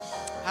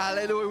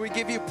Hallelujah. We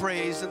give you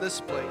praise in this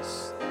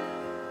place.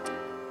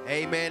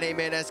 Amen,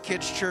 amen. As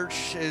Kids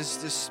Church is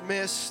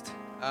dismissed,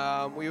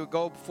 we will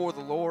go before the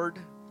Lord.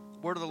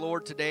 Word of the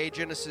Lord today,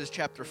 Genesis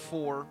chapter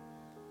 4.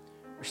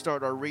 We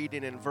start our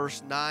reading in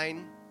verse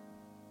 9.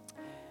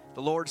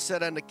 The Lord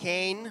said unto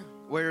Cain,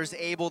 Where is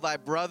Abel thy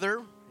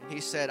brother? And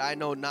he said, I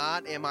know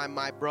not, am I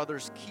my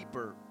brother's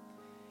keeper?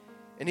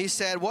 And he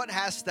said, What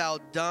hast thou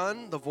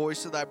done? The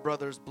voice of thy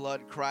brother's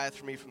blood crieth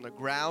for me from the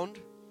ground.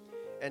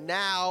 And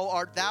now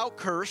art thou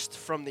cursed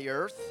from the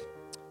earth,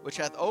 which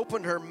hath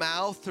opened her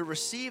mouth to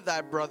receive thy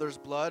brother's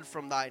blood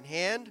from thine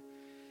hand.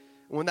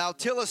 When thou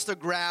tillest the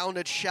ground,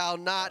 it shall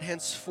not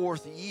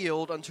henceforth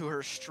yield unto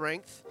her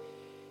strength.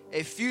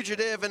 A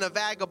fugitive and a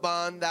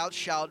vagabond thou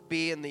shalt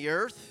be in the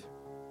earth.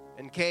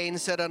 And Cain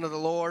said unto the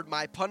Lord,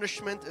 My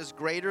punishment is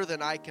greater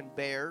than I can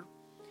bear.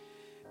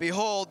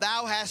 Behold,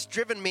 thou hast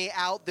driven me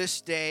out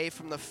this day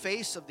from the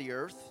face of the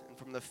earth, and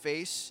from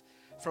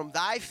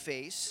thy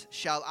face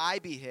shall I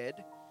be hid,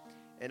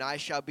 and I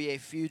shall be a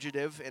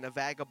fugitive and a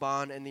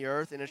vagabond in the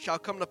earth. And it shall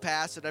come to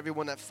pass that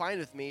everyone that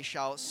findeth me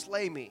shall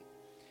slay me.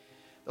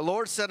 The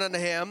Lord said unto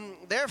him,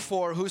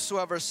 Therefore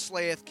whosoever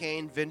slayeth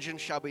Cain,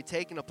 vengeance shall be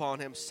taken upon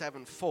him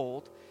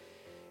sevenfold.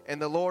 And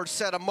the Lord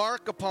set a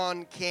mark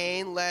upon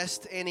Cain,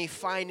 lest any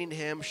finding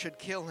him should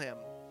kill him.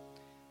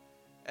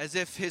 As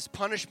if his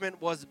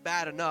punishment was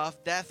bad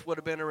enough, death would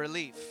have been a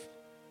relief.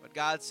 But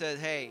God said,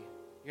 hey,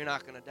 you're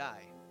not going to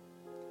die.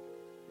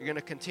 You're going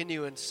to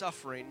continue in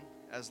suffering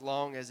as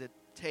long as it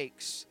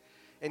takes.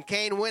 And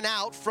Cain went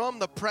out from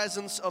the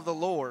presence of the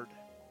Lord,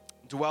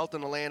 dwelt in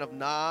the land of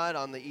Nod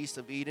on the east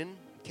of Eden.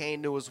 Cain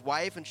knew his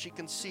wife, and she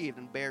conceived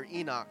and bare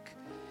Enoch,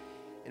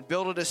 and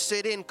builded a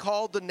city, and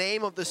called the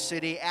name of the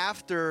city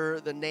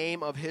after the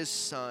name of his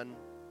son,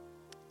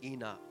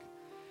 Enoch.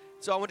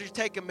 So I want you to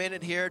take a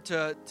minute here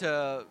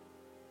to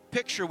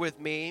picture with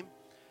me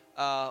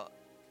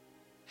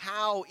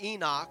how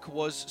Enoch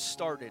was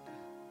started.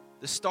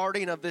 The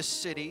starting of this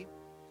city.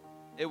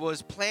 It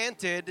was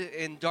planted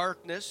in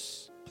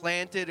darkness,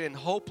 planted in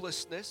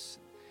hopelessness,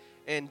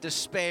 in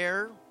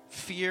despair,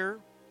 fear.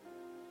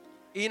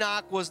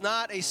 Enoch was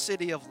not a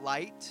city of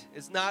light.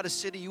 It's not a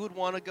city you would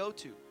want to go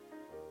to,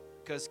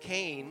 because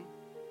Cain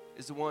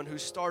is the one who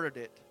started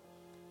it.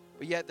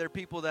 But yet there are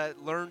people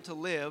that learn to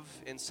live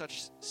in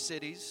such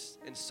cities,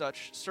 in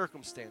such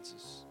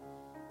circumstances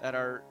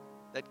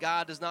that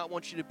God does not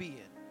want you to be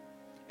in.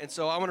 And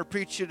so I want to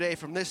preach today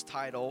from this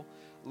title,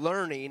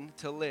 Learning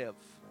to Live.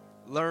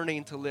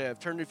 Learning to live.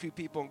 Turn to a few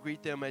people and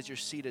greet them as you're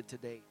seated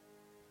today.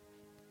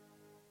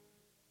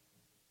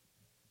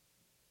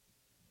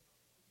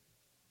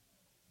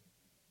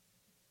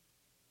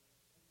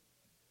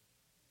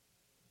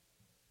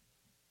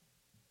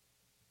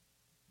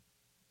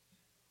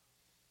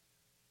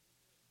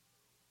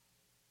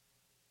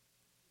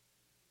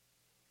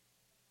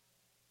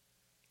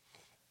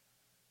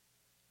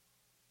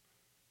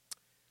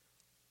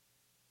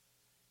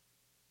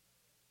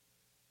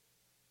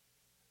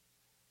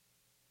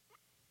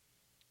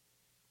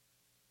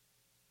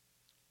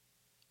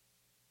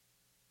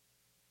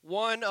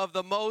 One of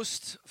the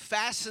most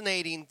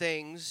fascinating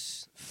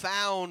things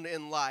found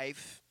in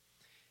life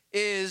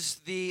is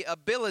the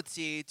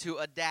ability to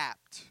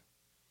adapt.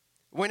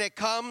 When it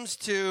comes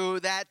to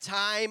that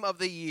time of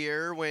the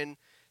year when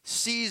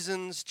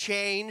seasons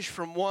change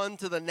from one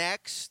to the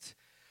next,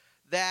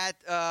 that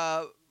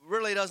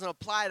really doesn't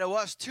apply to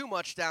us too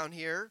much down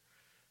here.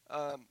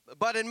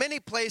 But in many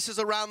places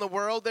around the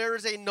world, there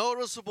is a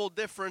noticeable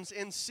difference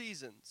in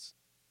seasons.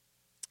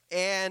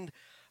 And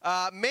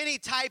many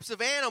types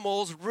of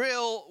animals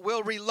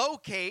will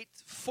relocate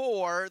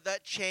for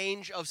that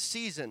change of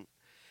season.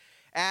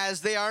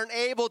 As they aren't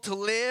able to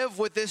live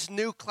with this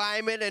new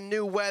climate and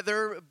new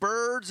weather,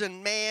 birds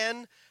and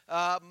man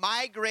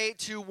migrate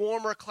to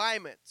warmer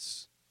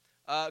climates.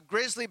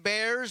 Grizzly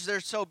bears, they're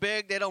so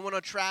big they don't want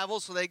to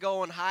travel, so they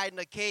go and hide in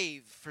a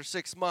cave for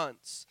 6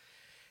 months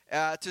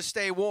to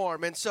stay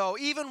warm. And so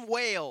even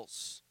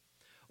whales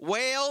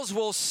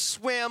will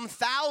swim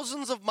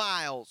thousands of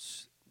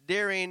miles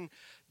during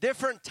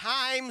different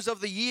times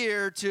of the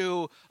year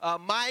to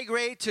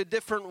migrate to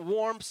different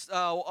warmths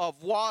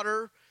of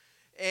water,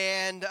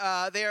 and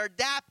they are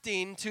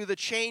adapting to the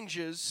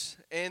changes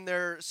in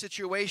their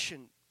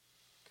situation.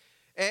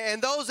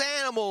 And those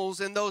animals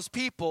and those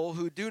people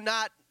who do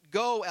not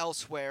go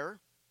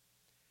elsewhere,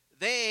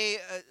 they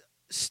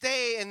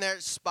stay in their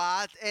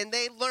spot, and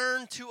they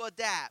learn to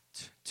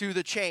adapt to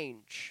the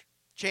change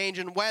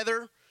in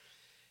weather.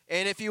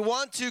 And if you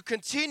want to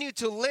continue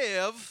to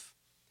live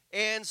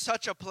in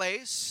such a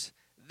place,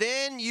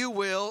 then you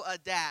will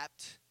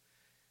adapt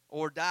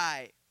or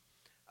die.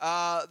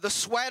 The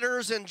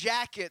sweaters and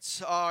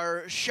jackets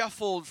are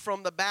shuffled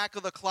from the back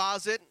of the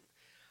closet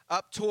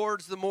up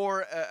towards the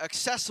more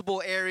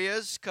accessible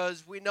areas,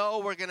 because we know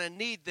we're going to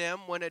need them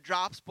when it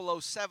drops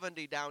below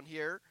 70 down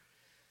here.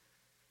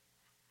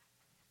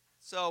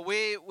 So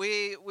we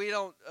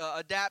don't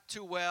adapt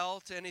too well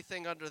to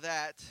anything under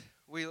that.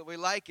 We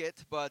like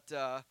it, but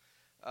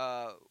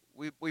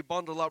we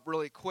bundle up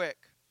really quick.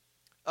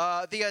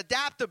 the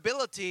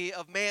adaptability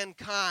of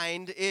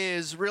mankind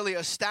is really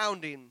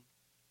astounding.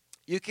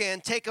 You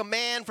can take a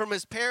man from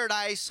his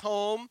paradise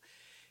home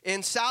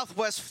in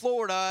southwest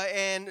Florida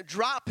and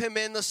drop him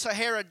in the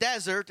Sahara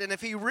Desert, and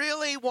if he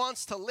really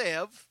wants to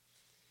live,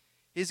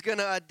 he's going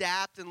to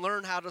adapt and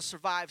learn how to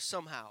survive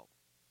somehow.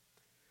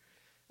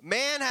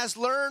 Man has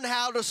learned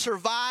how to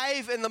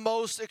survive in the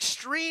most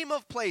extreme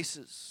of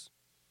places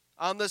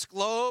on this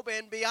globe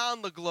and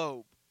beyond the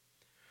globe.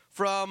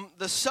 From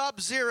the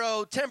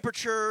sub-zero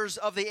temperatures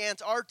of the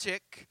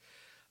Antarctic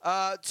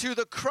to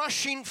the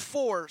crushing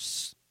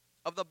force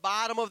of the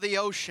bottom of the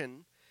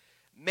ocean,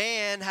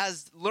 man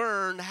has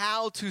learned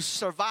how to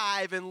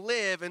survive and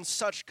live in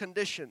such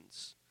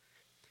conditions.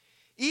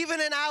 Even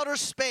in outer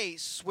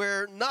space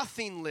where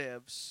nothing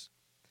lives,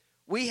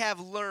 we have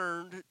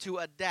learned to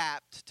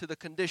adapt to the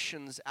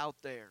conditions out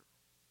there.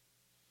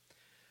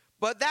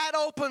 But that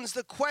opens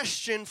the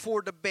question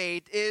for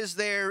debate: is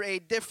there a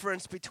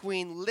difference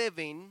between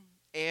living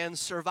and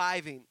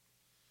surviving?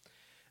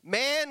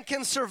 Man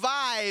can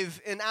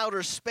survive in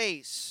outer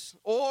space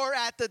or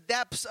at the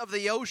depths of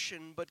the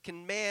ocean, but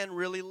can man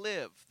really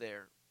live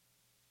there?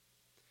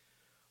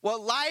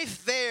 What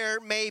life there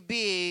may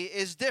be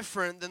is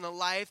different than the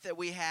life that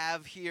we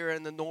have here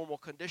in the normal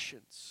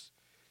conditions.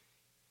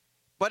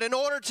 But in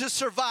order to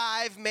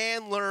survive,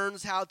 man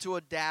learns how to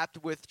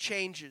adapt with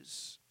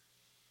changes.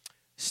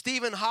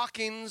 Stephen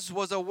Hawking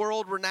was a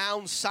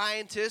world-renowned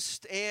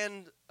scientist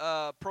and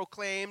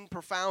proclaimed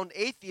profound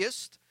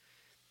atheist.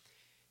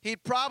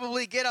 He'd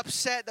probably get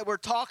upset that we're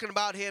talking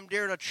about him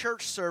during a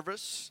church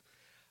service,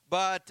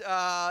 but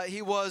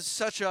he was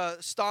such a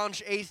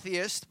staunch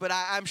atheist. But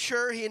I'm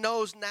sure he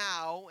knows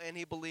now, and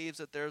he believes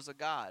that there's a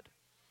God.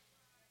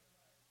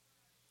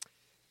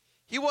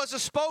 He was a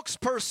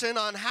spokesperson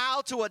on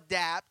how to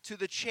adapt to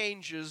the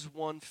changes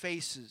one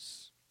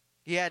faces.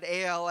 He had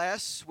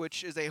ALS,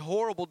 which is a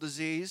horrible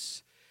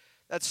disease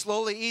that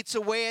slowly eats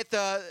away at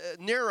the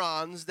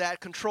neurons that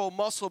control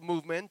muscle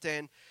movement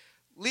and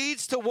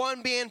leads to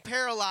one being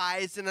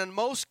paralyzed, and in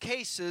most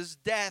cases,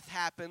 death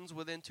happens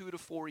within 2 to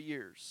 4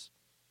 years.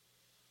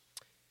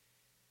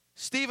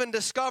 Stephen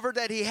discovered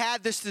that he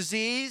had this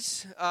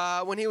disease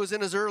when he was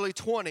in his early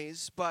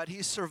 20s, but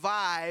he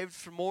survived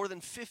for more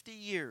than 50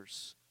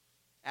 years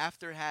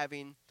after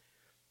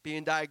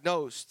being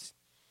diagnosed.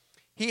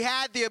 He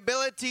had the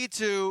ability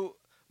to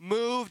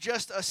move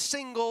just a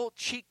single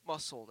cheek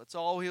muscle. That's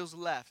all he was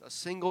left, a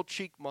single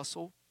cheek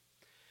muscle.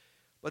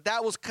 But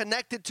that was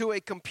connected to a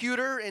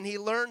computer, and he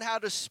learned how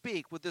to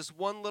speak with this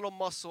one little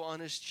muscle on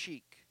his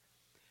cheek.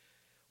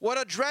 What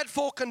a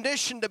dreadful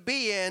condition to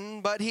be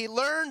in, but he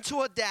learned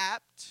to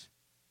adapt,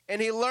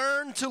 and he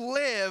learned to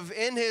live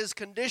in his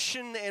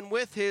condition and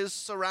with his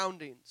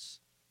surroundings.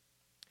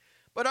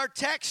 But our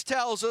text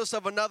tells us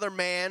of another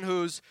man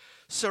whose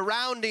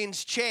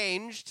surroundings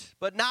changed,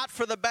 but not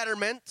for the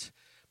betterment,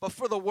 but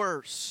for the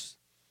worse.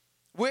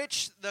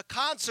 Which the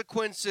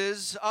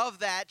consequences of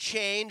that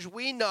change,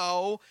 we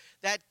know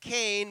that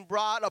Cain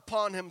brought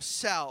upon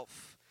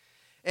himself.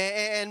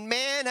 And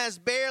man has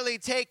barely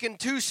taken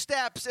 2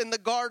 steps in the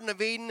Garden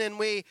of Eden, and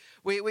we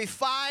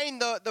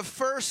find the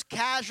first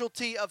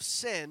casualty of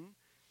sin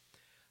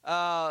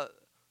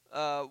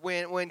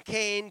when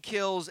Cain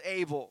kills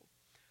Abel.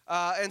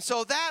 And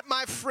so that,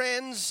 my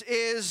friends,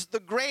 is the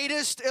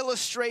greatest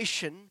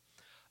illustration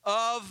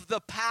of the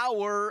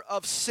power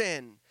of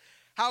sin.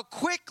 How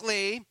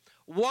quickly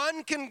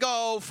one can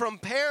go from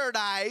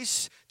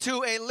paradise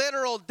to a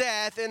literal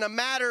death in a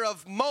matter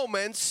of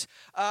moments.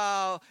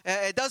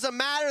 It doesn't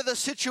matter the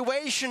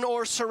situation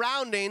or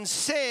surroundings.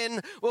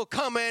 Sin will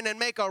come in and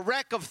make a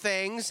wreck of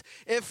things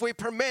if we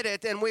permit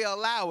it and we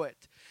allow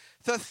it.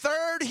 The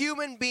third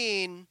human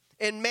being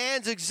in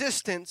man's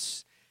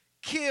existence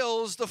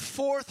kills the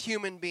 4th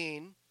human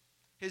being,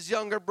 his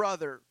younger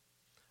brother,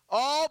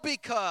 all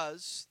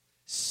because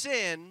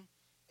sin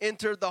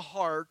entered the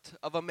heart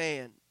of a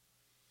man.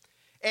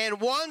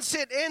 And once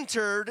it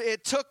entered,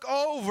 it took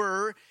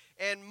over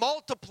and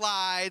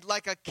multiplied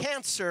like a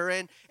cancer,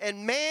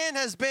 and man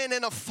has been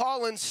in a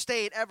fallen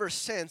state ever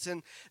since.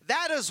 And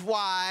that is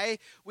why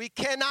we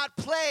cannot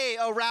play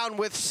around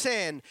with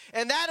sin.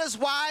 And that is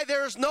why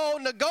there's no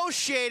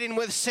negotiating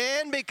with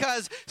sin,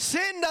 because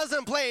sin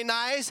doesn't play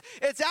nice.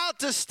 It's out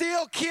to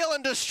steal, kill,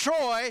 and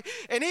destroy.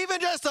 And even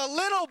just a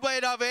little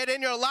bit of it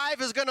in your life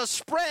is going to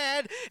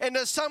spread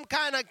into some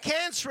kind of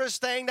cancerous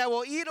thing that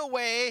will eat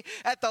away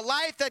at the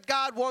life that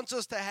God wants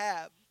us to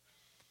have.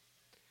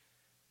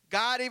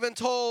 God even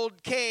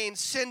told Cain,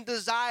 sin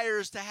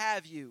desires to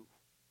have you.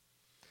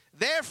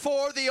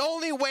 Therefore, the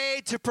only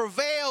way to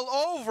prevail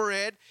over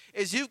it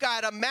is you've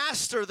got to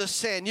master the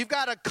sin. You've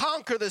got to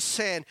conquer the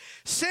sin.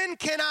 Sin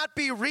cannot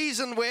be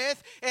reasoned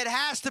with. It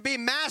has to be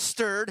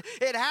mastered.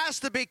 It has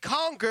to be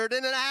conquered,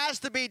 and it has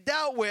to be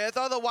dealt with.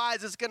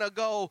 Otherwise, it's going to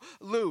go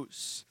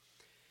loose.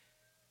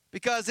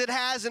 Because it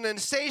has an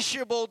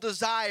insatiable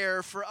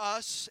desire for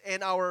us,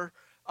 and our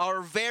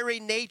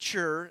very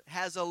nature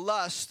has a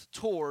lust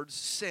towards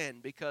sin,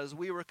 because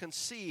we were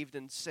conceived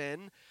in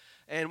sin.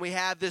 And we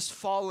have this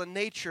fallen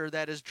nature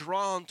that is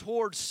drawn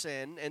towards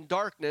sin and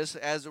darkness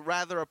as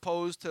rather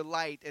opposed to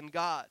light and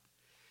God.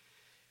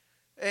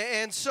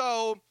 And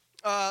so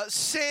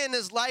sin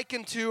is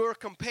likened to or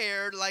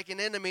compared like an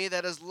enemy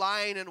that is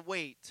lying in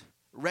wait,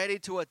 ready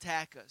to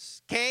attack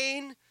us.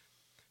 Cain,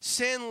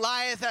 sin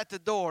lieth at the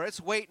door. It's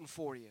waiting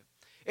for you.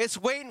 It's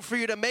waiting for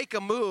you to make a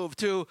move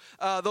to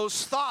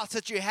those thoughts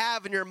that you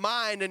have in your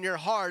mind and your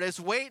heart. It's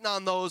waiting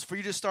on those for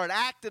you to start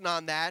acting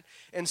on that,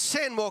 and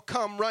sin will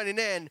come running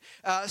in.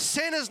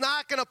 Sin is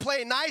not going to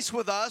play nice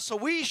with us, so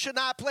we should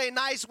not play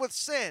nice with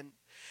sin.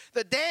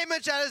 The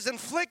damage that is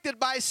inflicted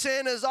by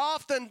sin is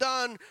often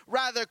done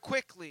rather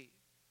quickly.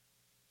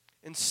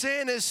 And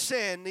sin is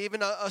sin.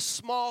 Even a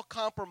small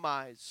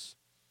compromise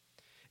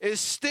is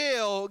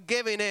still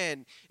giving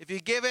in. If you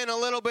give in a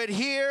little bit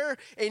here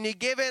and you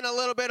give in a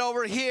little bit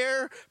over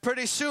here,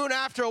 pretty soon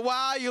after a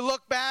while you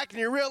look back and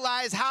you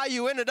realize how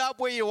you ended up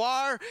where you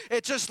are.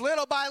 It's just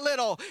little by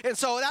little. And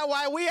so that's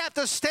why we have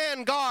to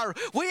stand guard.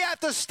 We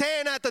have to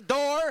stand at the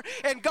door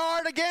and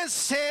guard against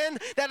sin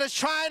that is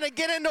trying to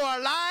get into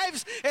our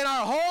lives, in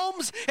our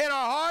homes, in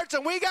our hearts.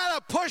 And we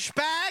got to push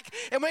back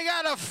and we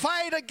got to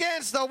fight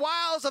against the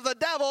wiles of the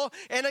devil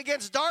and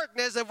against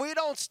darkness. If we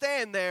don't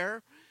stand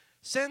there,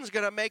 sin's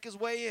going to make his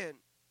way in.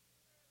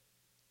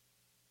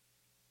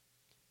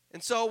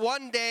 And so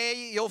one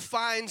day you'll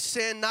find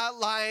sin not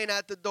lying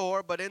at the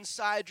door, but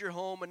inside your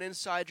home and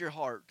inside your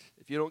heart,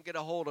 if you don't get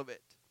a hold of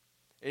it.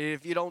 And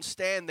if you don't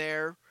stand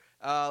there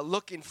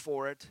looking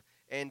for it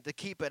and to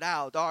keep it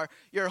out.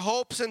 Your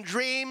hopes and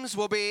dreams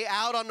will be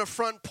out on the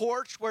front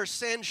porch where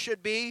sin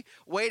should be,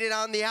 waiting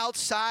on the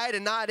outside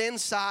and not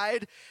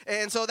inside.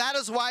 And so that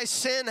is why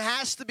sin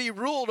has to be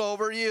ruled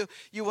over.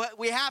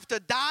 We have to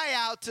die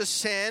out to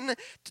sin,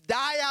 to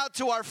die out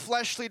to our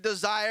fleshly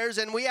desires,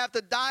 and we have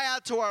to die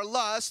out to our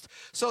lust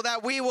so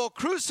that we will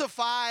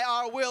crucify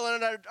our will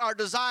and our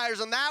desires.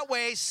 And that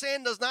way,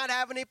 sin does not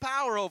have any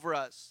power over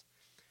us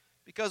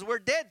because we're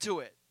dead to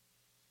it.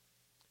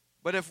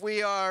 But if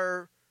we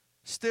are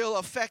still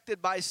affected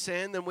by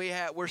sin, then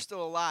we're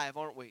still alive,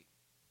 aren't we?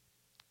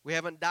 We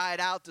haven't died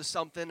out to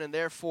something, and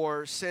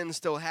therefore sin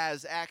still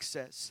has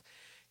access.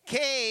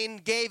 Cain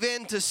gave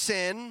in to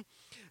sin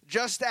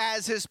just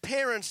as his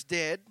parents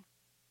did,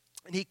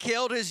 and he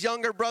killed his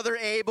younger brother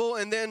Abel,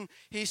 and then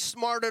he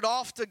smarted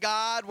off to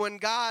God when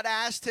God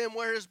asked him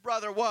where his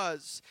brother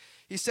was.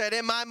 He said,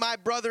 "Am I my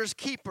brother's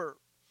keeper?"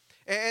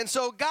 And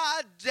so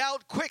God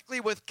dealt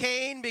quickly with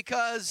Cain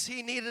because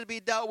he needed to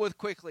be dealt with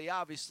quickly,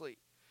 obviously.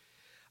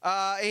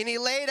 And he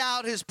laid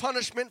out his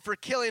punishment for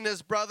killing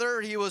his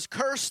brother. He was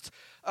cursed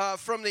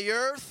from the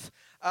earth.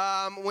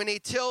 When he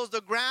tills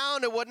the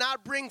ground, it would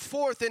not bring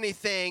forth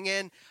anything.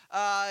 And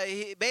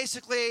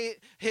basically,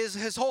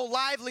 his whole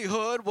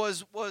livelihood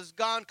was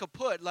gone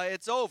kaput. Like,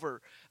 it's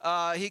over.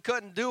 He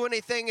couldn't do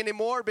anything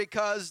anymore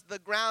because the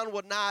ground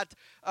would not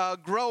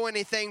grow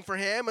anything for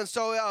him. And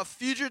so a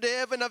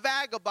fugitive and a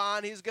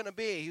vagabond he's going to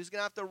be. He's going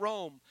to have to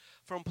roam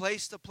from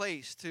place to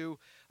place to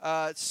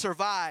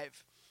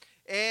survive.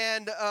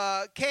 And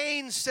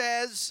Cain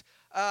says,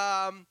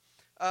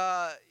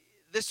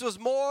 this was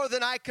more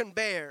than I can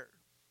bear.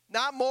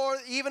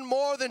 Even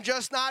more than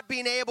just not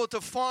being able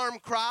to farm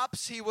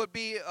crops. He would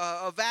be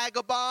a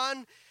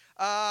vagabond.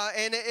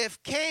 And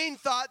if Cain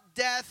thought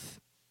death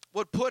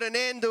would put an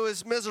end to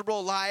his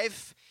miserable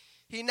life,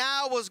 he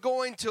now was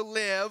going to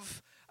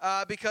live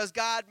because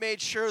God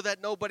made sure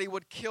that nobody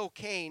would kill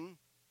Cain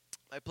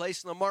by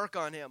placing a mark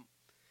on him.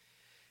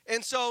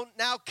 And so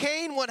now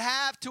Cain would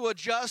have to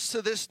adjust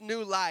to this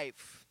new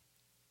life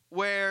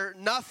where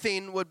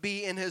nothing would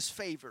be in his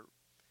favor.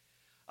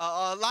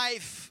 A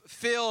life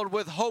filled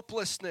with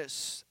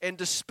hopelessness and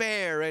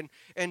despair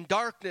and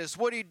darkness.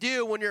 What do you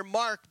do when you're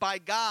marked by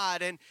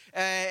God and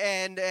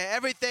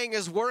everything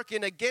is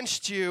working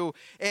against you?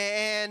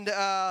 And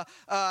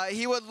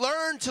he would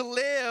learn to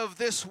live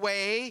this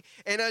way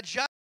and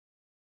adjust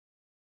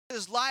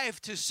his life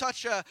to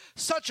such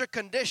a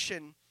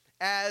condition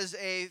as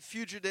a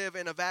fugitive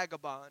and a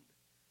vagabond.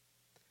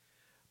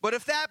 But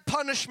if that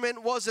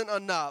punishment wasn't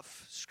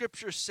enough,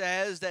 Scripture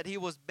says that he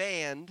was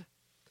banned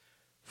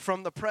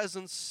from the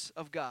presence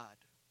of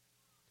God.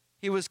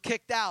 He was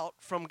kicked out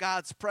from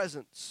God's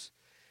presence.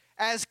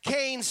 As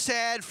Cain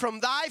said, "From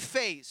thy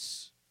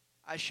face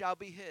I shall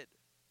be hid."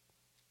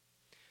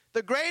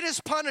 The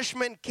greatest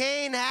punishment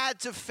Cain had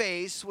to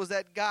face was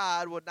that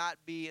God would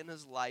not be in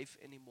his life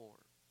anymore.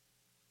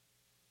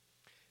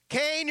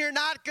 Cain, you're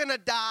not going to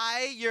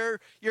die. You're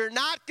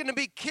not going to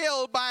be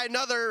killed by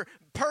another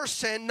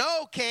person.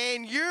 No,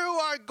 Cain, you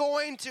are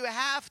going to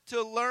have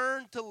to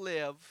learn to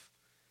live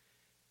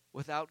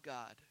without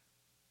God.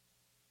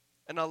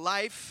 And a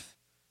life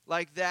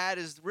like that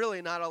is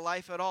really not a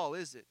life at all,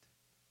 is it?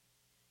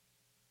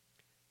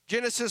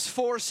 Genesis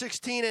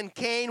 4:16, and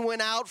Cain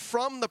went out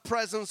from the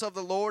presence of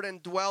the Lord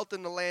and dwelt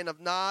in the land of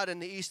Nod in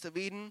the east of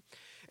Eden.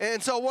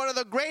 And so one of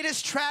the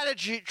greatest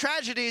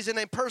tragedies in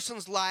a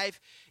person's life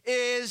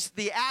is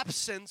the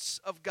absence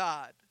of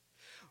God.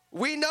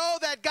 We know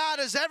that God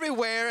is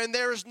everywhere and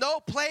there is no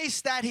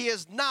place that he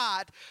is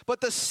not, but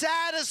the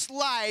saddest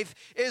life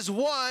is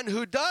one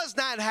who does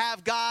not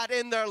have God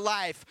in their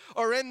life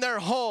or in their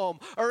home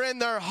or in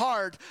their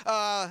heart.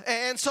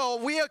 And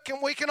so we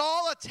can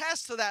all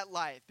attest to that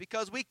life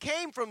because we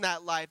came from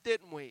that life,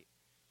 didn't we?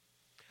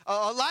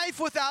 A life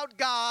without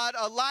God,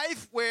 a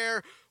life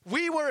where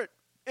we were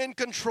in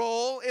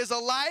control, is a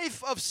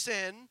life of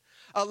sin,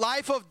 a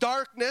life of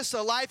darkness,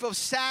 a life of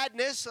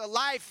sadness, a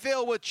life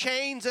filled with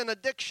chains and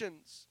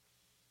addictions,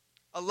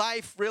 a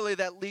life really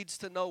that leads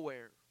to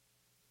nowhere.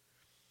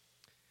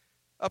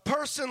 A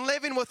person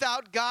living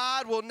without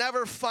God will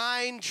never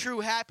find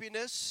true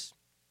happiness.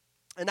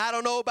 And I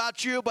don't know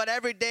about you, but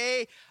every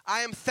day I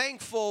am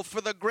thankful for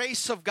the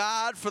grace of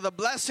God, for the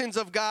blessings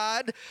of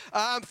God.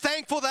 I'm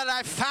thankful that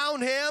I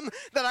found him,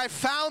 that I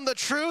found the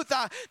truth,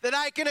 that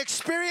I can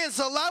experience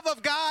the love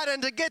of God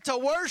and to get to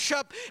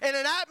worship in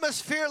an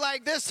atmosphere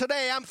like this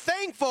today. I'm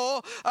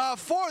thankful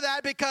for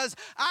that because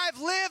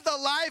I've lived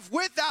a life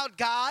without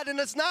God, and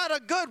it's not a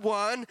good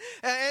one.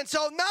 And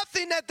so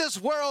nothing that this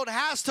world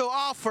has to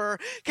offer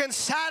can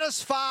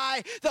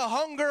satisfy the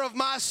hunger of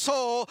my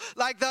soul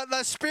like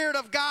the Spirit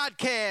of God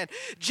can.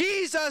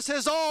 Jesus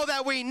is all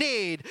that we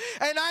need.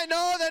 And I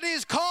know that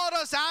he's called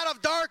us out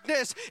of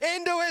darkness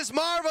into his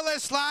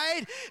marvelous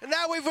light, and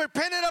that we've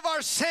repented of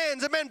our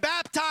sins and been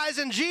baptized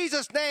in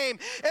Jesus' name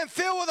and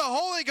filled with the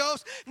Holy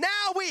Ghost. Now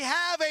we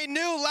have a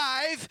new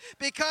life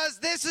because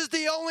this is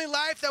the only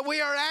life that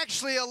we are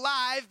actually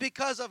alive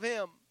because of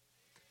him.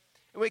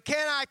 And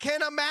I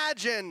can't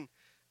imagine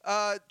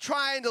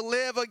trying to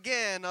live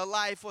again a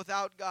life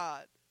without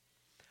God.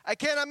 I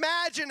can't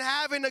imagine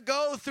having to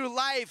go through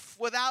life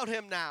without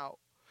him now.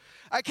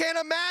 I can't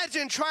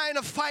imagine trying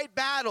to fight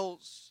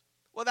battles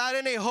without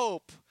any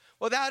hope,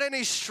 without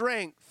any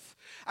strength.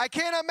 I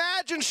can't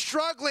imagine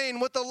struggling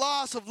with the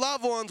loss of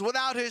loved ones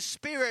without his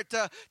Spirit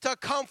to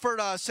comfort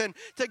us and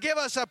to give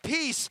us a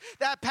peace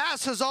that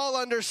passes all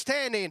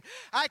understanding.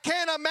 I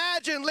can't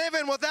imagine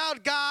living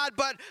without God,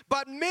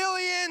 but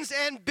millions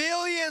and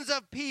billions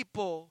of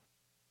people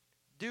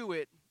do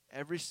it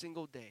every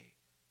single day.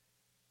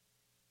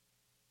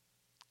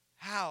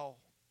 How?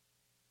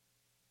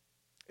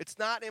 It's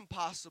not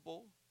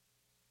impossible.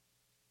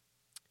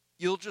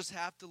 You'll just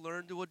have to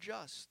learn to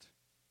adjust.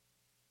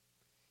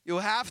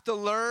 You'll have to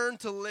learn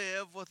to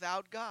live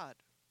without God.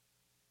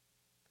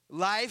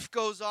 Life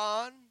goes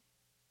on.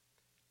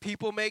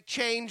 People make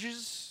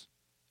changes.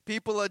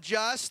 People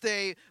adjust.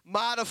 They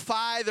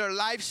modify their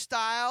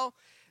lifestyle.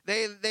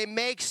 They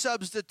make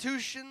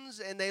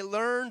substitutions, and they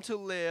learn to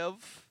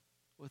live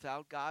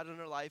without God in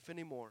their life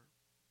anymore.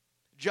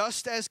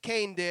 Just as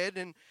Cain did.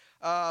 And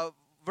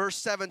verse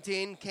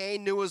 17,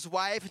 Cain knew his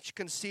wife, and she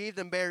conceived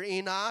and bare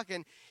Enoch,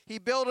 and he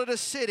builded a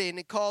city, and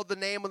he called the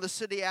name of the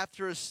city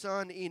after his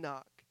son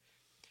Enoch.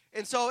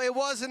 And so it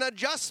was an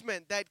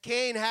adjustment that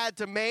Cain had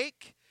to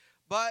make,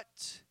 but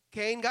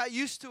Cain got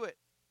used to it.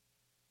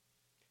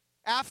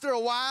 After a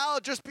while,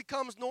 it just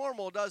becomes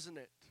normal, doesn't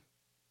it?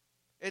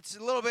 It's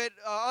a little bit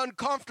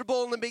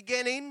uncomfortable in the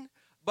beginning,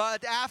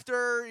 but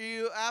after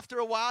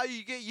a while,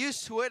 you get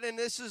used to it, and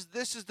this is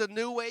the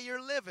new way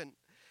you're living.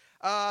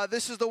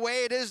 This is the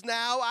way it is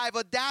now. I've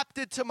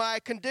adapted to my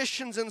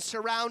conditions and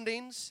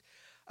surroundings.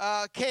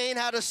 Cain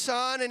had a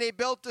son, and he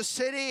built a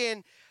city,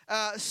 and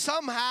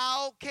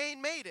somehow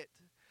Cain made it.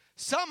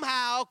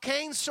 Somehow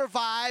Cain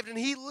survived, and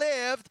he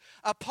lived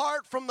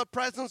apart from the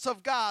presence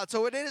of God.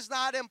 So it is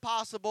not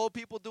impossible.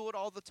 People do it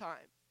all the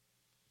time.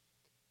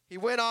 He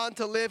went on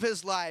to live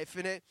his life,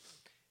 and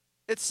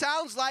it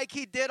sounds like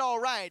he did all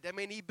right. I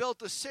mean, he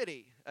built a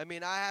city. I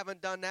mean, I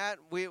haven't done that.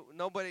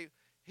 Nobody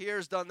here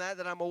has done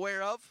that I'm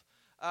aware of.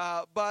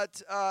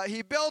 But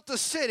he built a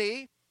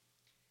city.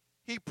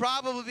 He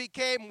probably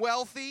became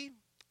wealthy,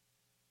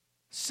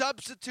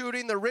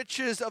 substituting the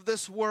riches of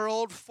this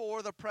world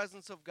for the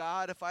presence of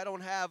God. If I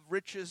don't have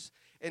riches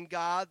in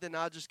God, then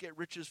I'll just get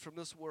riches from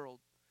this world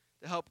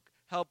to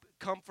help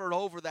comfort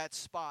over that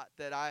spot,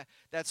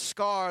 that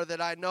scar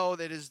that I know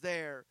that is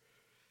there.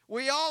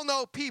 We all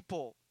know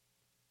people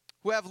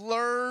who have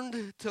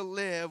learned to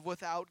live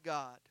without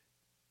God.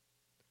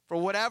 For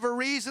whatever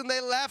reason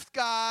they left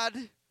God,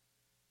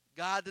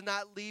 God did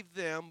not leave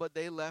them, but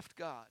they left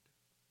God.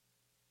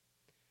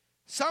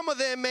 Some of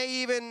them may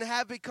even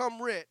have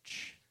become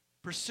rich,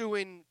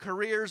 pursuing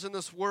careers in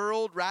this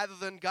world rather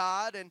than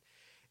God.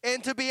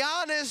 And to be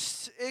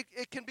honest,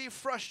 it can be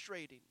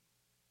frustrating.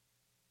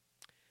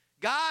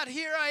 God,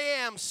 here I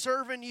am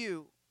serving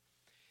you.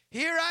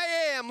 Here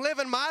I am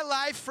living my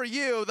life for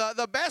you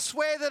the best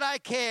way that I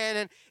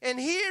can. And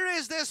here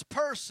is this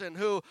person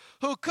who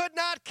could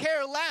not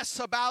care less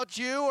about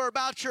you or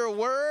about your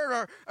word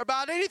or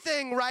about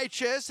anything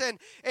righteous. And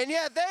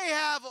yet they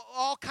have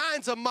all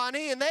kinds of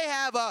money, and they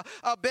have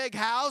a big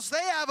house.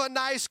 They have a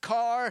nice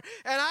car.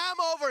 And I'm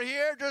over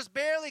here just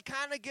barely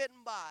kind of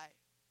getting by.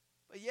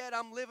 But yet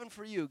I'm living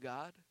for you,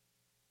 God.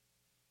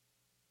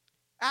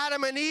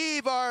 Adam and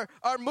Eve are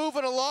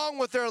moving along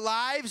with their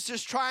lives,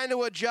 just trying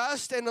to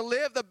adjust and to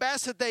live the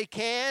best that they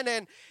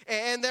can.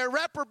 And their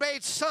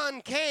reprobate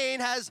son, Cain,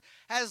 has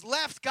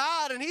left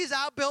God, and he's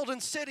out building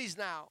cities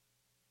now.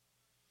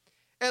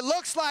 It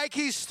looks like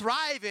he's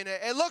thriving.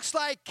 It looks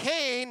like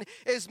Cain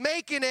is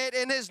making it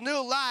in his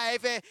new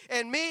life.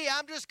 And me,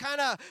 I'm just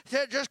kind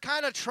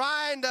of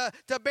trying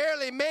to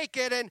barely make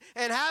it and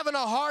having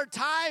a hard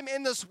time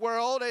in this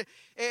world.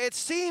 It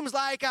seems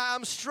like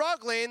I'm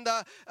struggling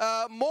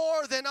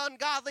more than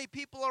ungodly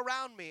people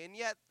around me. And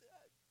yet,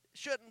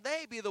 shouldn't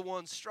they be the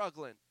ones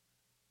struggling?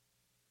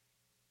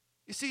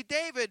 You see,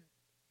 David,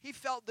 he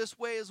felt this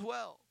way as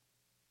well.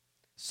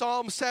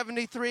 Psalm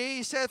 73,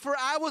 he said, "For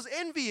I was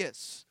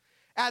envious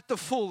at the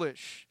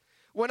foolish,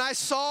 when I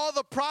saw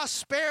the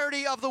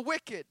prosperity of the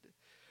wicked.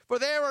 For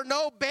there are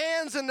no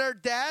bands in their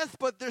death,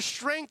 but their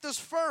strength is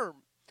firm.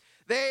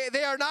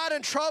 They are not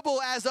in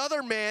trouble as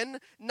other men,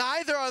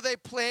 neither are they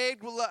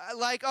plagued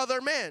like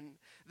other men.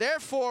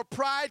 Therefore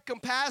pride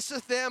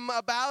compasseth them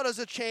about as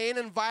a chain,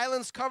 and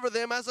violence cover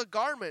them as a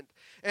garment.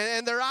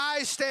 And their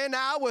eyes stand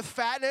out with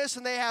fatness,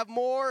 and they have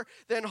more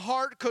than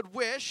heart could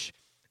wish.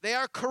 They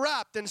are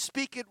corrupt and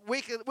speak it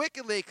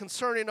wickedly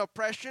concerning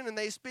oppression, and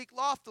they speak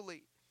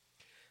loftily.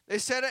 They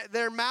set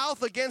their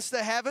mouth against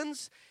the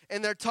heavens,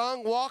 and their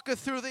tongue walketh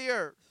through the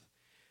earth.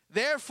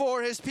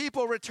 Therefore his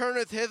people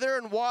returneth hither,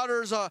 and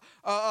waters of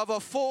a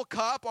full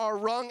cup are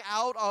wrung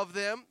out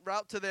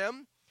to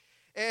them.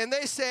 And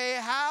they say,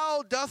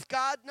 how doth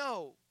God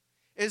know?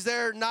 Is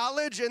there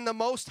knowledge in the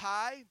Most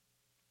High?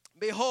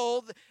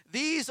 Behold,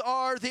 these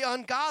are the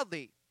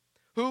ungodly,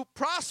 who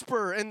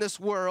prosper in this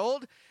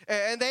world,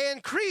 and they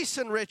increase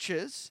in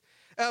riches.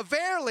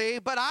 Verily,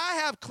 but I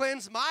have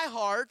cleansed my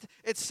heart,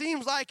 it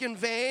seems like in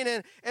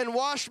vain, and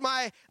washed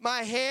my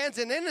hands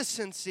in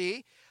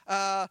innocency.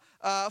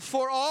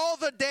 For all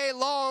the day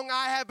long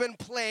I have been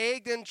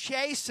plagued and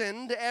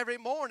chastened every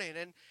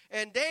morning."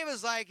 And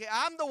David's like,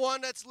 I'm the one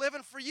that's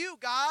living for you,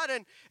 God,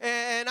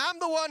 and I'm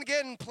the one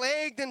getting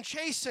plagued and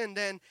chastened.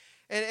 And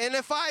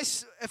if I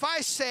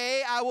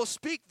say I will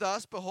speak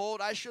thus,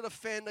 behold, I should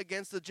offend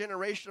against the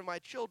generation of my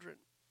children.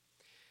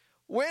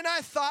 When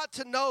I thought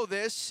to know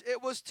this,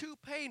 it was too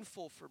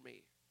painful for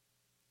me.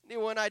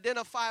 Anyone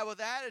identify with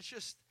that? It's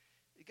just,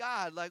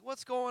 God, like,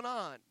 what's going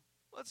on?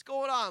 What's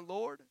going on,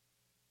 Lord?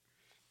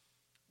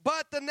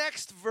 But the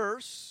next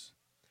verse,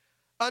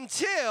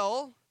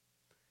 until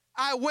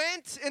I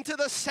went into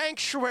the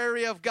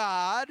sanctuary of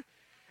God,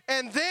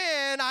 and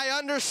then I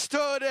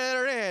understood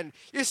therein.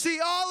 You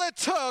see, all it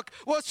took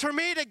was for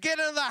me to get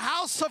into the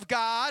house of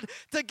God,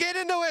 to get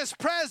into his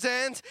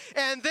presence,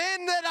 and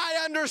then that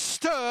I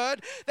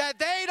understood that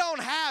they don't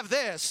have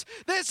this.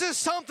 This is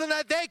something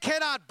that they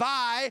cannot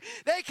buy.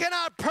 They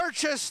cannot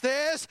purchase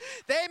this.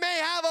 They may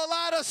have a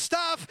lot of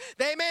stuff.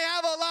 They may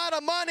have a lot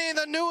of money in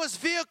the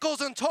newest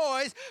vehicles and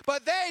toys,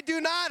 but they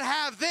do not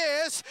have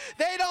this.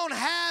 They don't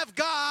have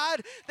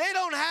God. They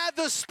don't have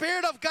the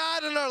Spirit of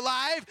God in their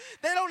life.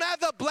 They don't have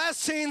the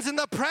blessings in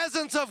the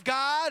presence of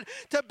God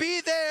to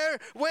be there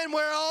when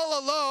we're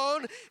all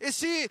alone. You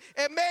see,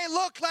 it may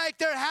look like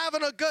they're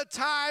having a good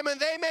time and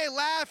they may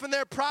laugh in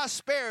their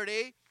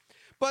prosperity,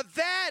 but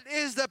that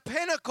is the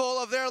pinnacle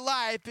of their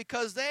life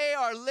because they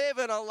are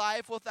living a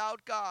life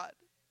without God.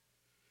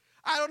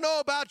 I don't know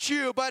about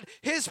you, but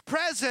his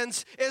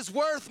presence is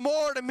worth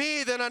more to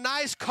me than a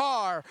nice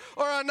car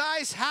or a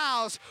nice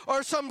house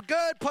or some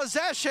good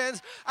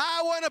possessions.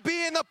 I want to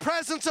be in the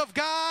presence of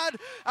God.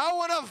 I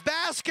want to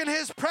bask in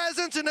his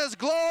presence and his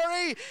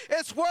glory.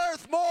 It's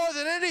worth more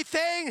than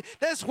anything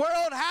this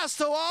world has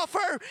to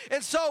offer.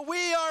 And so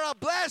we are a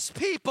blessed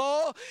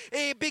people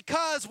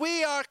because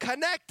we are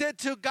connected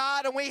to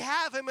God and we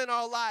have him in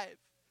our life.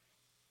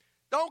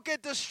 Don't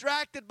get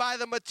distracted by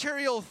the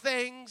material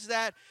things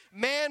that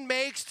man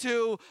makes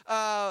to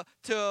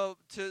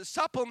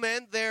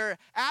supplement their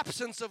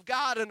absence of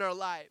God in their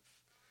life.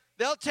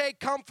 They'll take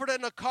comfort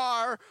in a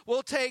car.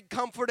 We'll take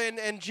comfort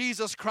in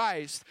Jesus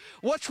Christ.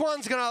 Which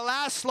one's going to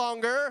last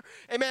longer?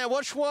 Amen.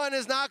 Which one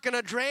is not going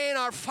to drain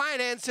our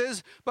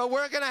finances, but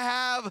we're going to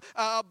have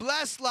a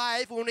blessed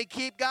life when we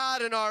keep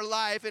God in our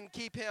life and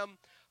keep him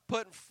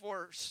put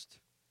first.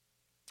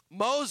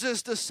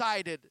 Moses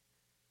decided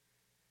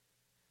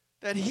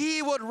that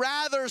he would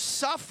rather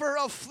suffer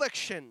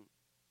affliction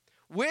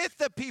with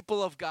the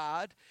people of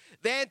God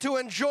than to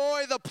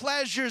enjoy the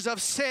pleasures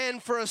of sin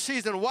for a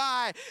season.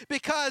 Why?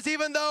 Because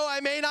even though I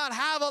may not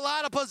have a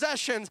lot of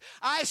possessions,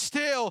 I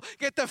still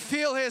get to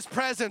feel his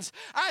presence.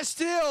 I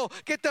still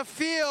get to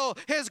feel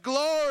his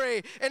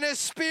glory and his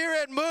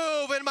spirit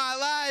move in my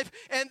life.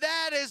 And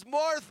that is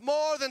worth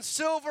more than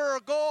silver or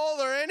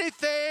gold or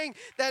anything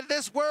that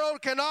this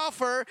world can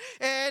offer.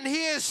 And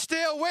he is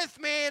still with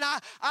me. And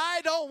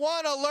I don't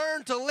want to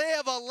learn to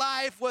live a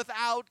life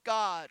without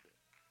God.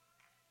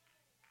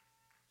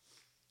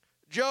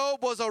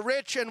 Job was a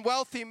rich and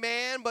wealthy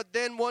man, but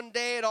then one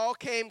day it all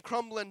came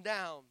crumbling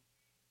down.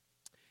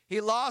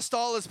 He lost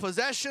all his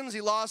possessions,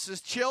 he lost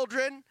his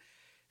children,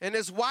 and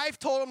his wife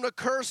told him to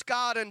curse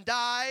God and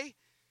die.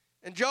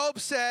 And Job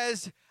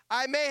says,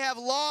 I may have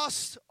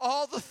lost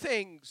all the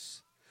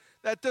things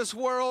that this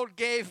world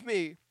gave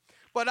me,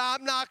 but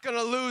I'm not going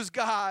to lose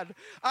God.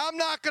 I'm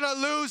not going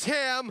to lose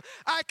Him.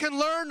 I can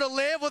learn to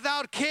live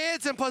without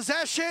kids and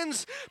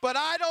possessions, but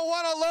I don't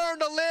want to learn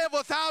to live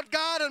without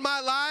God in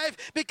my life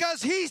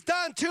because He's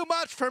done too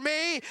much for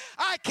me.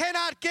 I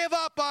cannot give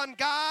up on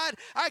God.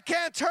 I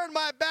can't turn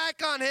my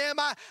back on Him.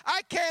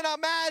 I can't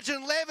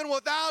imagine living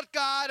without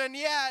God, and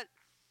yet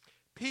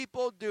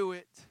people do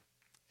it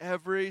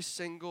every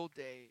single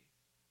day.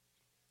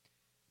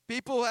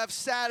 People who have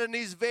sat in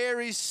these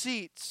very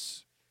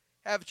seats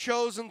have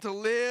chosen to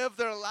live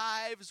their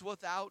lives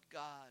without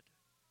God.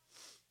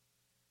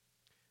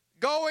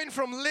 Going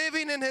from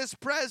living in His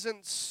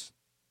presence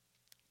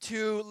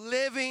to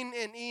living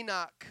in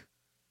Enoch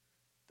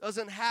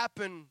doesn't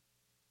happen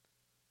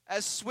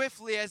as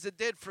swiftly as it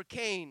did for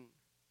Cain.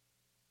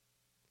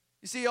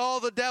 You see, all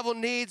the devil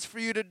needs for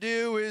you to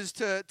do is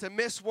to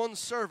miss one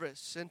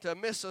service and to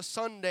miss a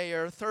Sunday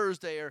or a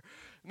Thursday or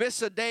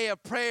miss a day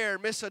of prayer,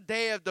 miss a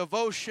day of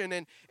devotion,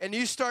 and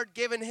you start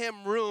giving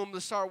him room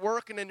to start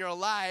working in your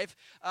life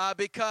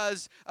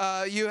because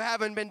you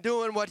haven't been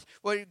doing what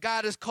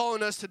God is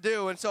calling us to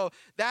do. And so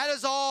that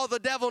is all the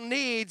devil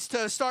needs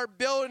to start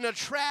building a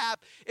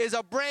trap, is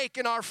a break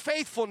in our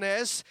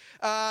faithfulness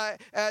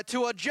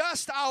to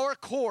adjust our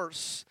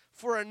course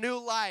for a new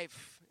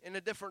life in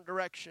a different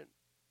direction.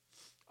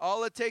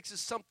 All it takes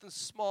is something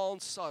small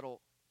and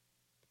subtle.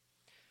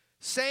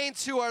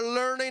 Saints who are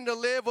learning to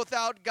live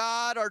without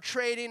God are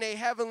trading a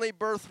heavenly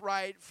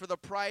birthright for the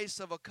price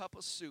of a cup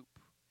of soup.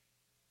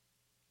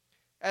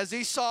 As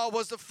Esau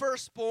was the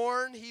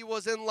firstborn, he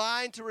was in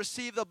line to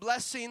receive the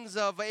blessings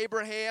of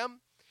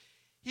Abraham.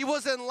 He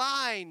was in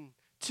line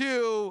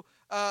to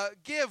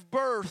give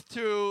birth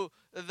to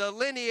the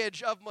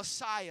lineage of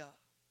Messiah.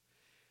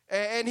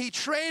 And he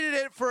traded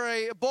it for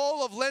a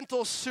bowl of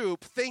lentil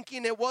soup,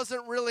 thinking it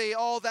wasn't really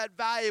all that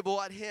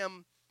valuable at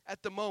him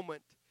at the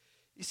moment.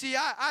 You see,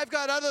 I've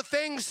got other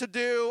things to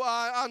do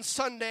on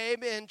Sunday,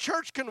 and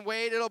church can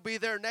wait. It'll be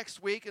there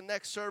next week and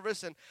next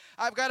service. And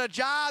I've got a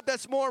job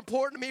that's more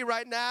important to me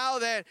right now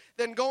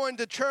than going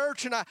to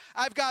church. And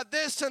I've got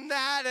this and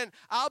that, and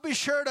I'll be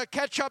sure to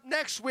catch up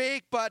next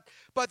week. But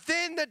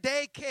then the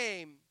day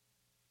came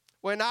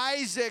when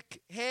Isaac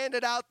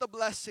handed out the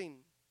blessing.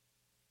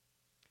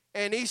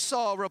 And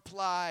Esau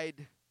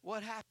replied,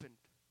 "What happened?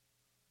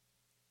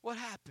 What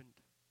happened?"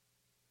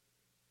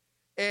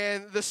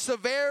 And the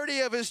severity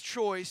of his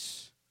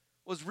choice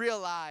was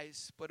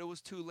realized, but it was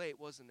too late,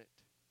 wasn't it?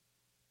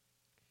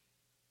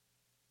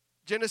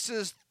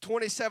 Genesis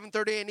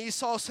 27:38, and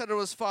Esau said to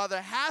his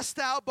father, "Hast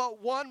thou but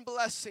one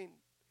blessing?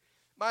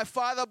 My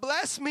father,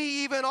 bless me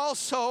even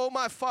also,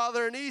 my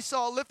father." And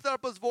Esau lifted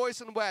up his voice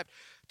and wept.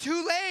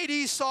 "Too late,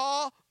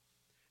 Esau.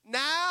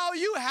 Now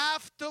you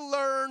have to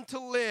learn to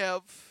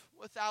live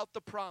without the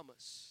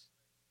promise."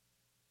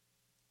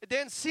 It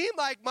didn't seem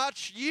like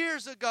much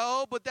years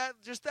ago, but that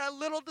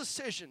little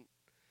decision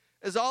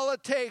is all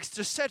it takes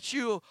to set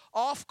you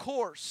off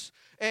course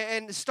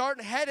and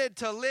start headed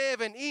to live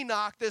in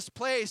Enoch, this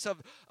place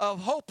of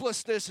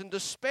hopelessness and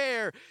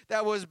despair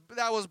that was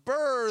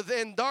birthed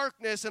in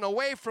darkness and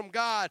away from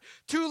God.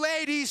 Too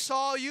late,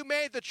 Esau. You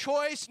made the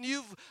choice and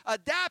you've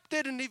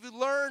adapted and you've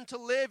learned to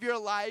live your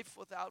life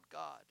without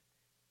God.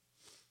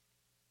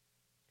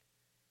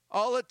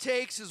 All it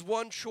takes is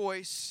one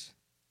choice,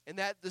 and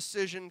that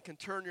decision can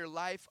turn your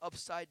life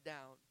upside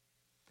down.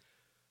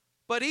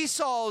 But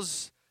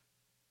Esau's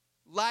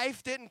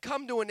life didn't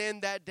come to an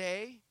end that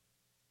day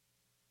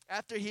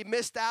after he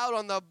missed out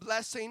on the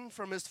blessing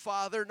from his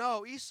father.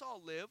 No, Esau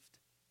lived.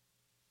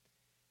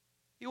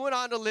 He went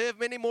on to live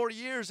many more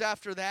years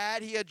after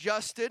that. He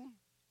adjusted.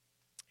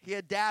 He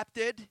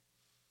adapted.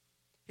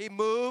 He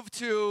moved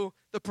to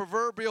the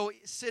proverbial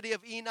city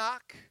of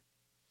Enoch.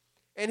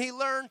 And he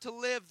learned to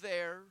live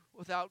there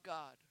without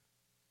God.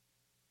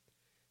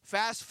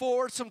 Fast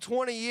forward some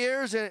 20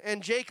 years,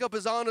 and Jacob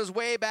is on his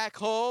way back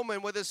home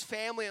and with his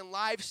family and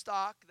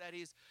livestock that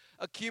he's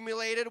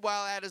accumulated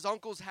while at his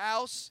uncle's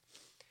house.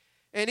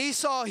 And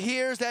Esau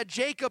hears that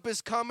Jacob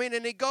is coming,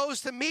 and he goes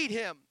to meet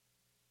him.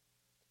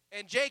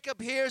 And Jacob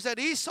hears that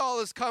Esau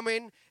is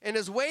coming and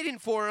is waiting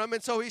for him,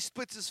 and so he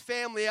splits his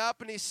family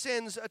up, and he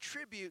sends a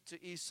tribute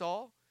to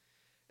Esau,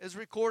 as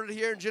recorded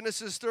here in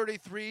Genesis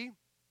 33.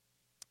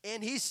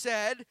 And he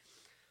said,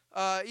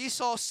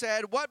 Esau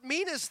said, "What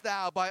meanest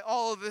thou by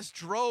all of this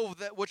drove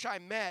that which I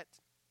met?"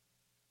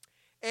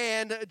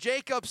 And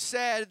Jacob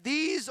said,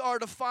 "These are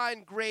to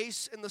find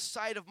grace in the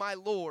sight of my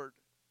Lord."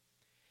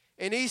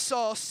 And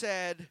Esau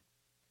said,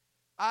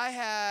 "I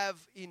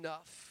have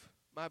enough,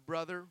 my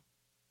brother.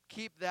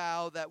 Keep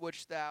thou that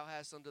which thou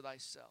hast unto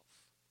thyself."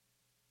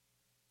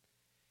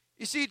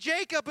 You see,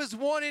 Jacob is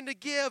wanting to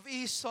give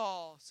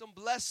Esau some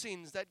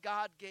blessings that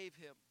God gave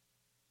him.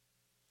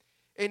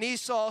 And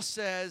Esau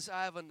says,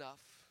 "I have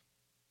enough.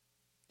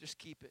 Just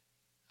keep it.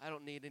 I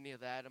don't need any of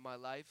that in my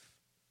life.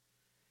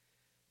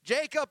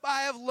 Jacob,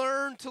 I have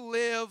learned to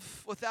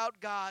live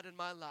without God in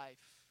my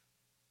life.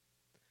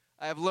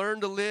 I have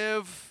learned to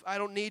live. I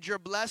don't need your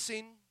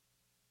blessing.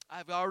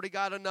 I've already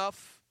got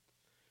enough.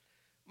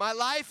 My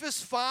life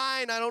is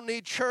fine. I don't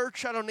need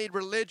church. I don't need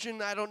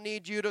religion. I don't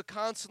need you to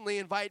constantly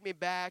invite me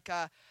back.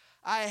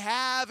 I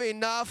have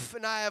enough,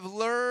 and I have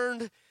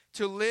learned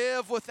to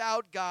live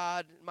without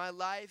God. My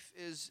life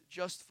is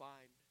just fine.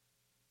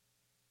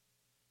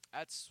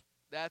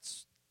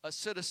 That's a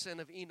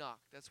citizen of Enoch.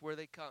 That's where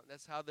they come.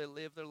 That's how they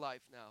live their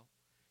life now.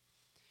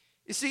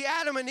 You see,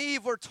 Adam and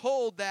Eve were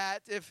told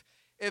that if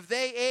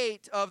they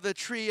ate of the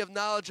tree of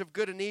knowledge of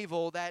good and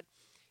evil, that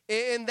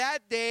in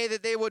that day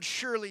that they would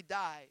surely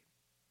die.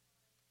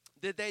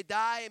 Did they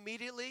die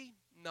immediately?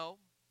 No.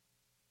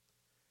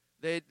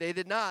 They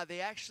did not. They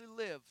actually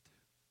lived.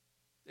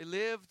 They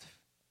lived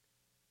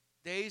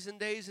days and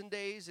days and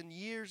days and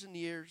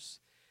years.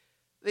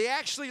 They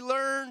actually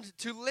learned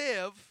to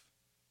live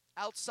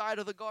outside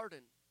of the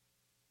garden.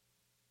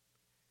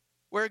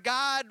 Where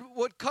God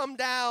would come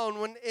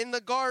down, when in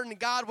the garden,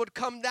 God would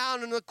come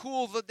down in the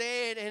cool of the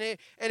day,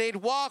 and he'd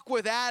walk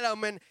with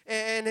Adam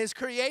and his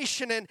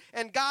creation,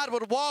 and God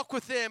would walk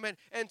with him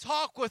and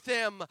talk with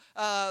him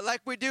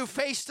like we do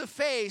face to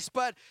face.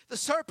 But the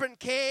serpent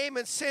came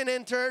and sin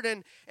entered,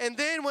 and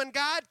then when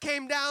God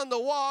came down to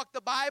walk, the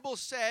Bible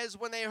says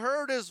when they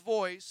heard his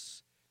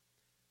voice,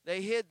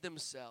 they hid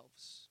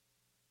themselves.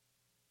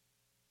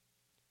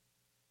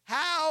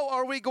 How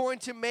are we going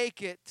to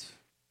make it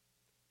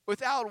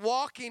without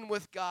walking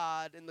with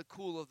God in the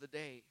cool of the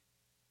day?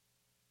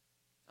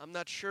 I'm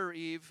not sure,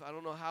 Eve. I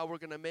don't know how we're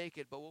going to make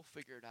it, but we'll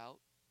figure it out.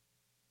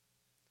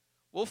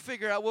 We'll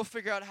figure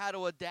out how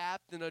to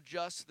adapt and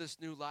adjust to this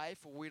new life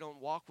where we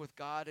don't walk with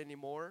God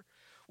anymore.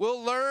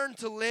 We'll learn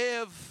to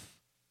live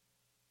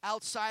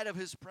outside of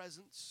his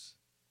presence.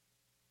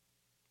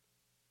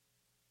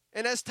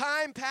 And as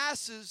time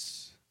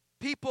passes,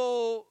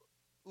 people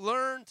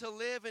learn to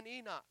live in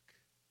Enoch.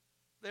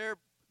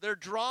 They're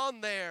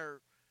drawn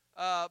there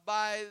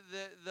by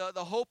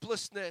the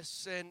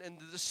hopelessness and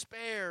the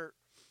despair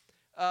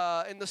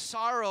and the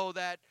sorrow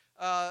that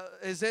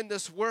is in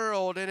this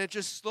world, and it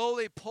just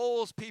slowly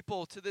pulls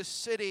people to this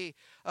city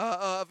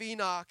of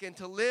Enoch and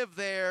to live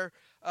there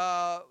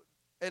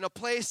in a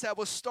place that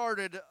was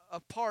started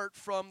apart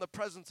from the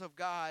presence of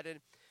God. And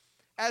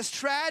as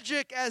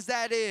tragic as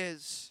that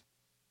is,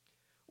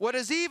 what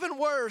is even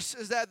worse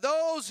is that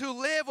those who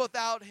live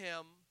without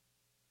him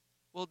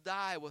will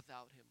die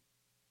without him,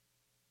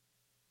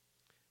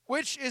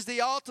 which is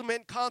the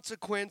ultimate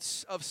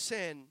consequence of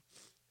sin,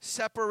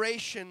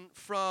 separation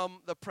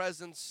from the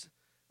presence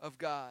of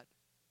God.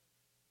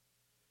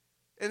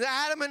 And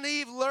Adam and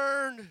Eve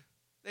learned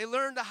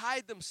to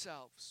hide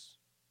themselves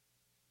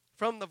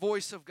from the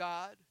voice of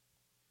God.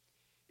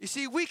 You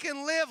see, we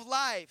can live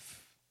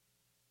life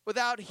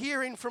without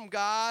hearing from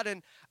God,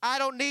 and I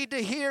don't need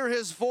to hear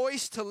his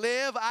voice to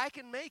live. I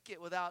can make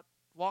it without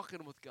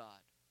walking with God.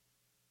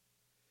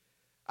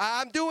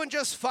 I'm doing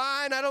just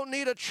fine. I don't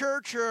need a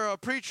church or a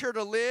preacher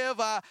to live.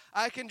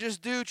 I can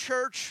just do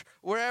church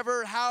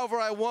wherever, however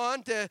I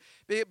want.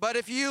 But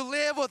if you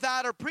live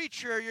without a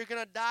preacher, you're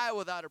going to die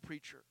without a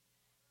preacher.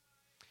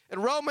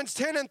 And Romans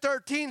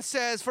 10:13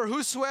 says, "For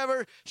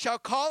whosoever shall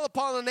call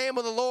upon the name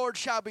of the Lord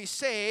shall be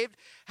saved.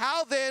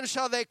 How then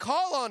shall they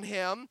call on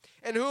him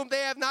in whom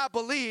they have not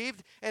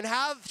believed? And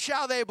how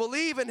shall they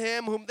believe in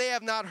him whom they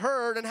have not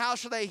heard? And how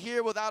shall they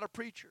hear without a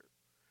preacher?"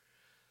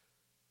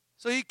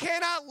 So you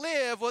cannot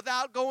live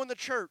without going to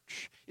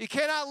church. You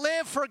cannot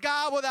live for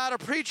God without a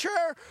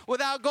preacher,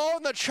 without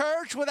going to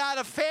church, without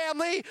a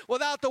family,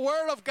 without the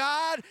Word of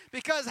God.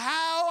 Because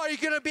how are you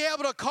going to be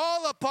able to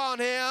call upon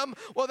him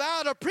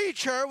without a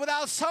preacher,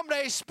 without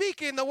somebody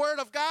speaking the Word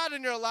of God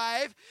in your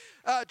life?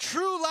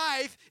 True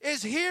life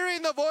is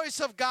hearing the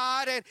voice of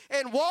God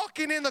and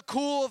walking in the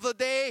cool of the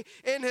day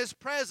in his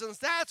presence.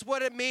 That's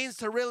what it means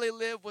to really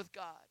live with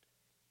God.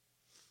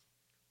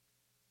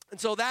 And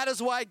so that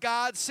is why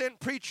God sent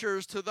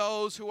preachers to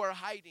those who are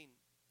hiding,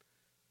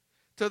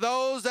 to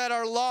those that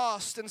are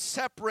lost and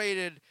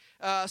separated,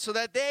 so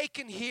that they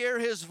can hear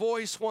his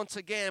voice once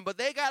again. But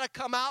they got to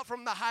come out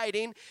from the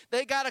hiding.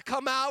 They got to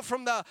come out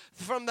from the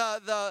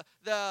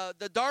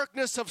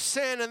darkness of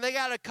sin, and they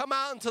got to come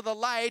out into the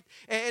light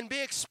and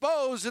be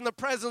exposed in the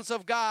presence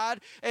of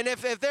God. And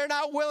if they're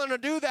not willing to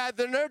do that,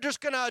 then they're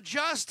just going to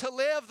adjust to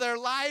live their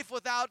life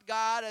without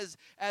God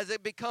as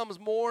it becomes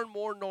more and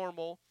more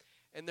normal.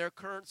 And their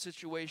current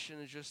situation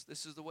is just,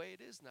 this is the way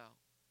it is now.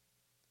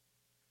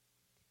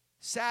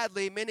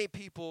 Sadly, many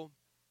people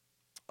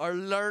are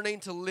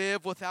learning to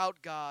live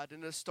without God,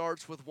 and it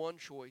starts with one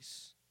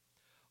choice,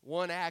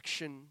 one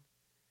action,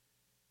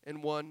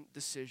 and one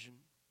decision.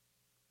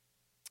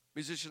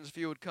 Musicians, if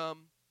you would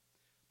come.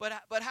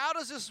 But how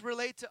does this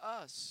relate to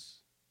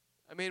us?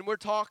 I mean, we're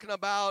talking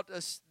about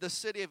the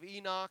city of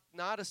Enoch,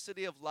 not a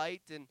city of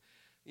light, and,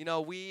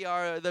 we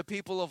are the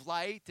people of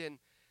light,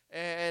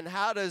 and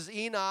how does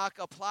Enoch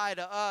apply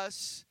to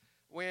us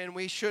when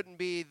we shouldn't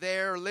be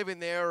there,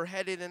 living there, or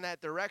headed in that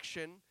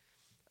direction?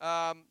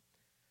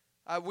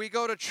 We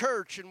go to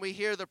church and we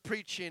hear the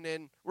preaching,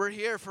 and we're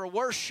here for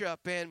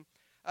worship. And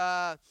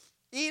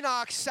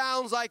Enoch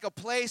sounds like a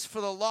place for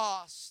the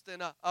lost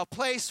and a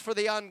place for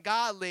the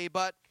ungodly.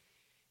 But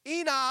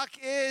Enoch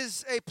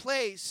is a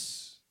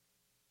place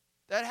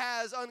that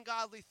has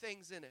ungodly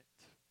things in it.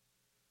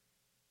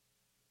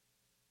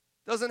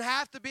 Doesn't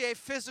have to be a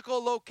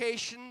physical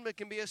location. It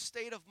can be a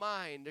state of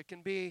mind. It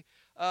can be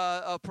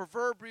a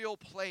proverbial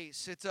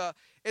place. It's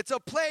a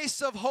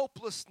place of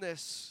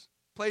hopelessness,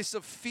 place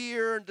of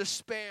fear and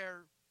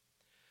despair,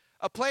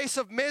 a place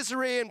of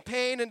misery and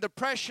pain and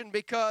depression,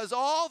 because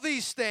all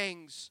these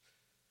things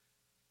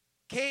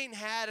Cain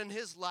had in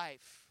his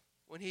life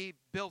when he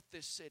built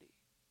this city.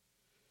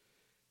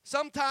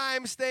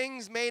 Sometimes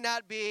things may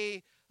not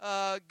be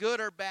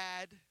good or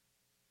bad,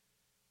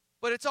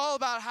 but it's all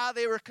about how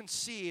they were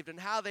conceived and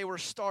how they were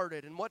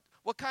started, and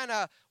what kind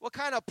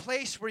of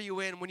place were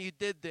you in when you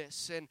did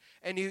this,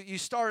 and you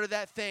started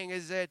that thing.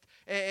 Is it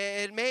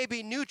may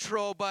be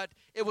neutral, but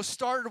it was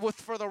started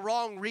for the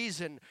wrong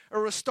reason,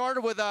 or was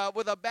started with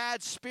a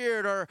bad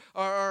spirit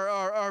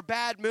or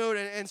bad mood,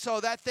 and so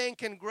that thing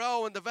can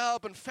grow and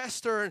develop and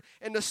fester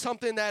into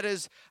something that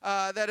is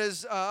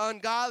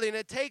ungodly, and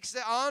it takes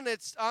it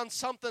on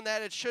something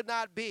that it should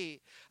not be.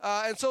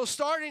 And so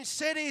starting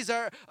cities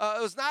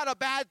was not a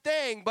bad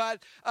thing,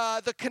 but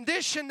the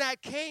condition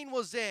that Cain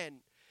was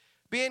in,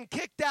 being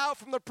kicked out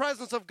from the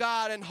presence of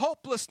God, and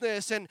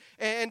hopelessness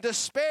and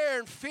despair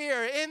and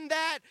fear, in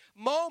that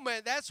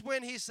moment, that's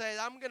when he said,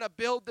 I'm going to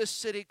build this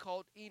city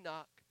called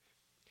Enoch.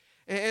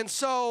 And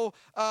so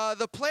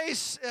the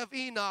place of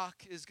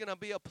Enoch is going to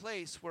be a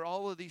place where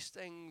all of these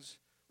things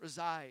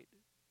reside.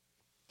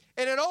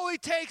 And it only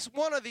takes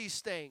one of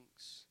these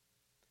things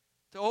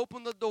to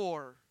open the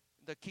door,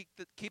 to keep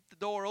the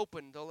door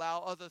open, to allow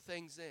other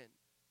things in.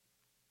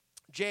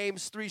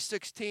 James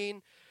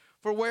 3:16,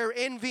 for where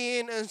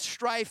envying and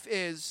strife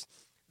is,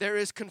 there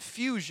is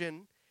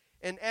confusion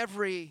in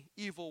every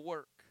evil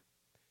work.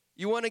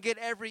 You want to get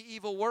every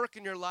evil work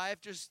in your life,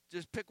 just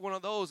pick one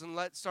of those and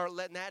start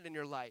letting that in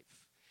your life.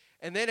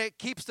 And then it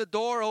keeps the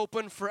door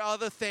open for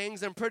other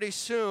things, and pretty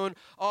soon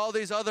all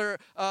these other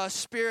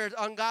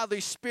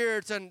ungodly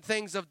spirits and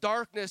things of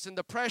darkness and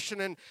depression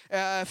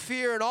and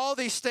fear and all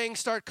these things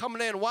start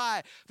coming in.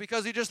 Why?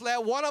 Because you just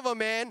let one of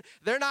them in.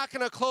 They're not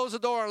going to close the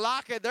door and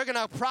lock it. They're going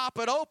to prop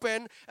it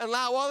open and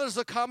allow others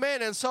to come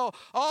in. And so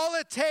all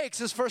it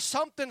takes is for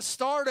something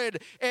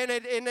started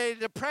in a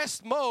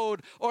depressed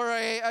mode or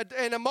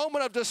in a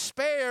moment of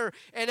despair,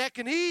 and it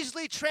can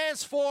easily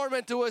transform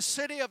into a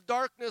city of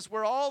darkness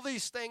where all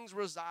these things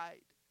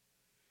reside.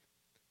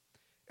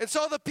 And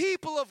so the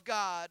people of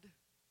God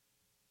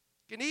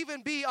can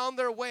even be on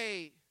their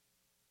way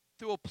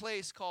to a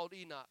place called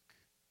Enoch.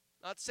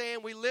 Not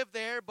saying we live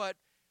there, but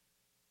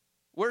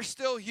we're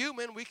still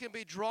human. We can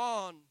be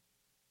drawn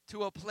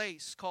to a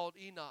place called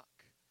Enoch.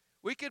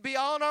 We could be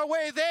on our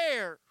way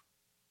there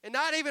and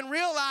not even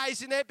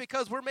realizing it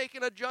because we're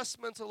making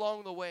adjustments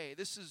along the way.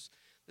 This is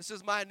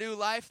my new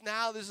life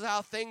now. This is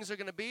how things are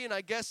going to be, and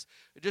I guess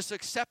just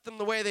accept them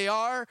the way they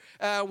are.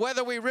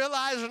 Whether we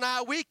realize or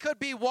not, we could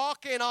be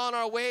walking on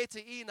our way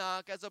to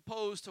Enoch as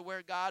opposed to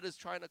where God is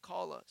trying to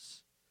call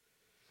us.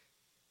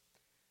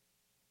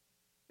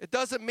 It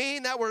doesn't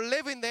mean that we're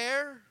living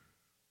there,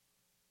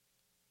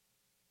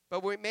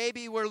 but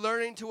maybe we're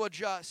learning to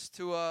adjust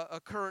to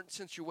a current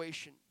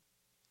situation.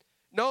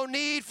 No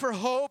need for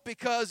hope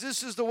because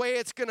this is the way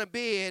it's going to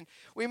be, and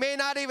we may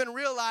not even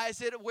realize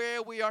it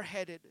where we are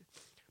headed.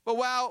 But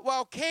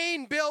while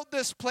Cain built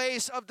this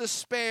place of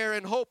despair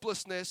and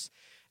hopelessness,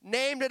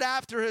 named it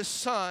after his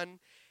son,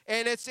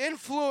 and its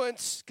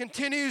influence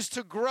continues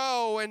to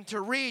grow and to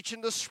reach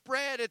and to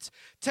spread its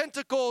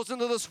tentacles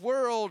into this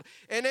world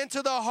and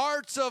into the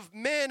hearts of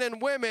men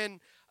and women,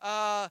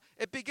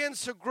 it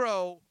begins to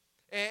grow.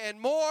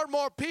 And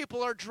more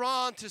people are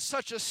drawn to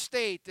such a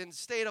state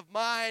of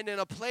mind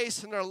and a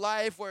place in their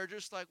life where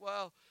just like,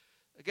 well,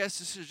 I guess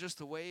this is just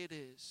the way it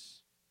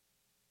is.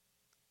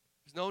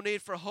 There's no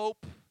need for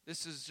hope.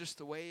 This is just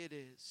the way it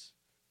is.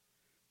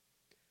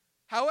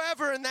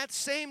 However, in that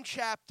same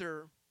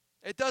chapter,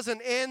 it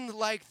doesn't end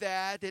like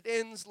that. It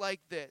ends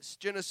like this.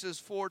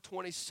 Genesis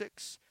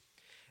 4:26.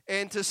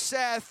 And to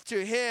Seth,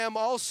 to him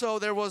also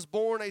there was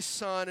born a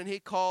son, and he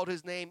called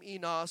his name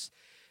Enos.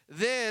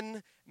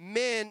 Then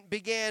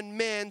began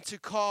men to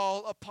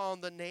call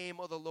upon the name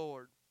of the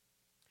Lord.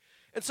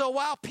 And so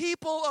while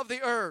people of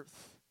the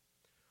earth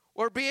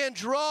were being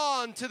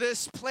drawn to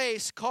this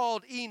place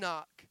called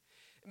Enoch,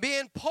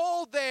 being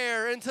pulled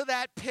there into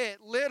that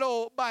pit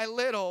little by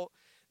little,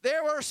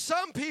 there were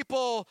some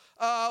people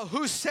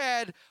who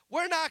said,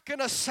 we're not going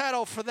to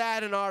settle for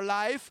that in our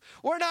life.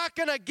 We're not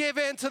going to give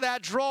in to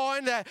that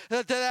drawing, to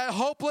that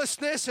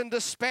hopelessness and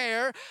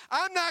despair.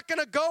 I'm not going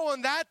to go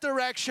in that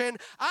direction.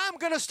 I'm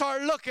going to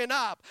start looking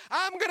up.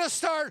 I'm going to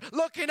start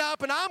looking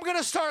up, and I'm going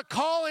to start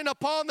calling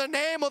upon the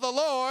name of the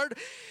Lord.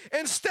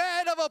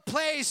 Instead of a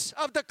place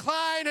of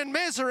decline and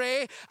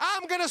misery,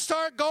 I'm going to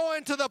start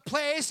going to the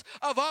place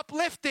of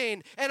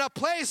uplifting and a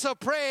place of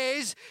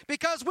praise,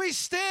 because we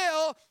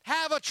still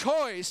have a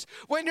choice.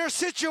 When your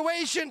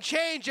situation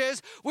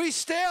changes, we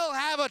still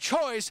have a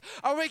choice.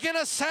 Are we going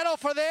to settle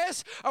for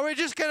this? Are we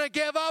just going to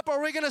give up? Or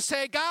are we going to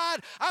say, God,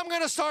 I'm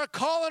going to start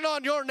calling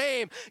on your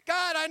name.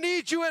 God, I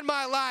need you in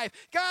my life.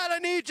 God, I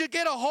need you to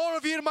get a hold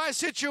of you in my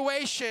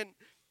situation.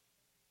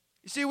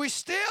 You see, we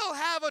still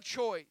have a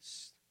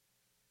choice.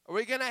 Are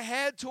we going to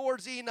head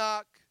towards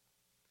Enoch,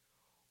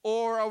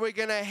 or are we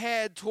going to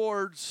head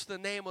towards the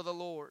name of the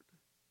Lord?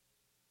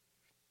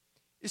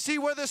 You see,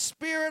 where the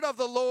Spirit of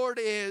the Lord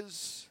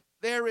is,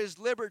 there is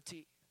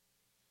liberty.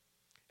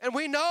 And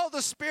we know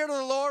the Spirit of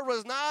the Lord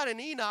was not in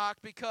Enoch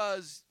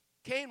because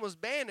Cain was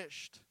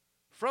banished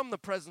from the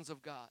presence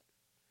of God.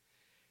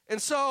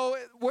 And so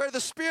where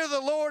the Spirit of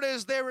the Lord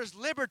is, there is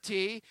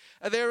liberty,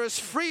 there is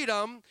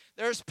freedom,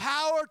 there's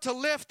power to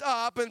lift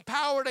up and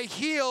power to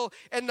heal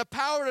and the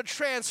power to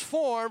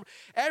transform.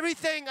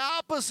 Everything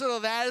opposite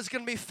of that is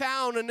going to be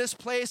found in this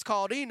place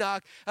called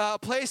Enoch, a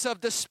place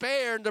of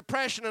despair and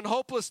depression and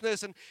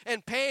hopelessness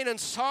and pain and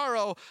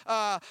sorrow.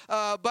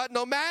 But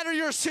no matter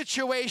your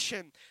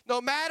situation, no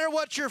matter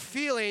what you're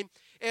feeling,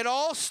 it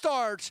all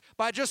starts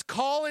by just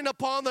calling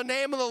upon the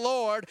name of the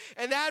Lord,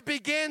 and that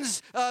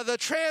begins the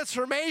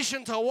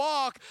transformation to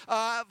walk,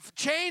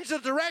 change the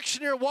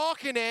direction you're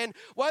walking in,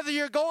 whether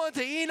you're going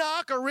to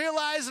Enoch or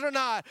realize it or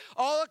not.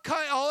 All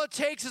it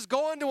takes is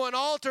going to an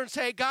altar and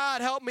say,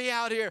 God, help me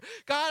out here.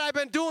 God, I've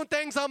been doing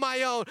things on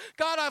my own.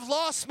 God, I've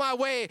lost my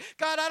way.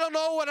 God, I don't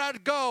know where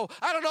I'd go.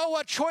 I don't know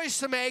what choice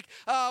to make,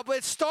 but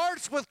it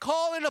starts with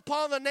calling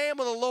upon the name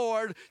of the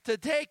Lord to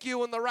take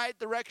you in the right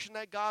direction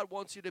that God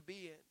wants you to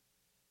be in.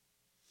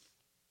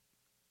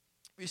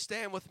 You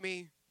stand with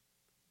me.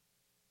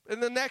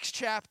 In the next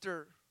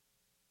chapter,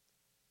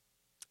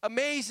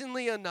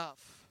 amazingly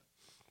enough,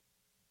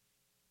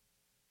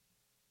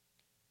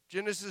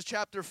 Genesis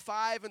chapter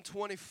 5 and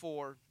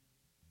 24,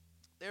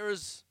 there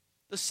is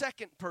the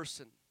second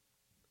person,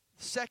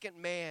 the second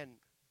man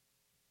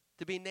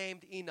to be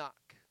named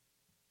Enoch.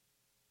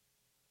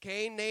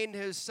 Cain named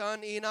his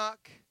son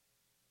Enoch,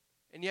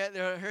 and yet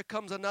here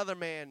comes another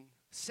man,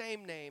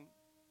 same name.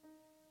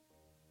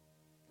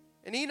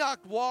 And Enoch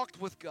walked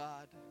with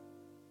God,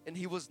 and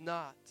he was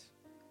not,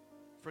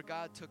 for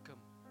God took him.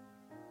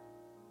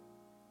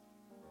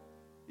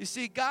 You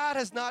see, God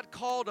has not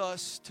called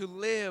us to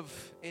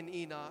live in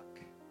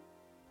Enoch.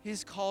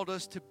 He's called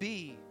us to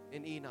be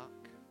in Enoch.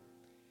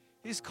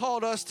 He's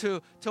called us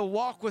to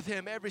walk with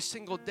him every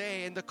single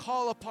day and to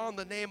call upon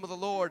the name of the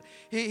Lord.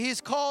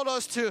 He's called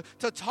us to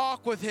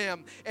talk with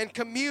him and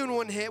commune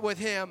with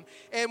him.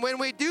 And when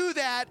we do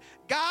that,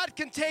 God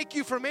can take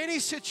you from any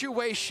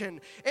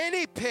situation,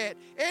 any pit,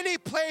 any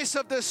place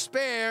of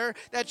despair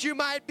that you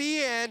might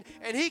be in,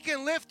 and he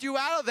can lift you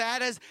out of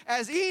that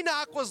as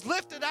Enoch was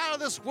lifted out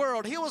of this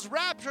world. He was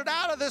raptured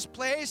out of this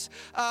place.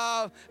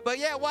 But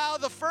yet, while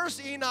the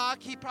first Enoch,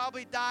 he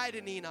probably died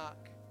in Enoch.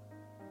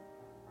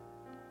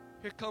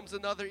 Here comes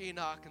another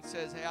Enoch and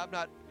says, hey, I'm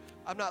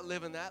not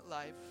living that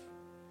life.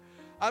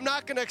 I'm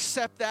not going to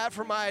accept that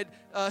for my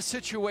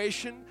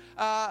situation.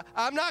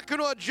 I'm not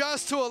going to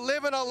adjust to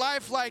living a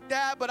life like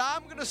that, but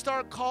I'm going to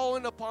start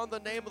calling upon the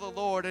name of the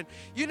Lord. And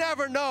you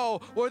never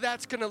know where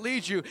that's going to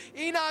lead you.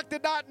 Enoch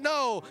did not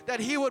know that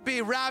he would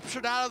be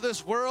raptured out of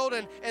this world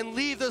and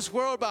leave this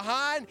world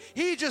behind.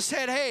 He just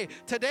said, hey,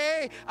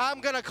 today I'm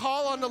going to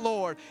call on the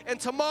Lord. And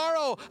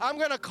tomorrow I'm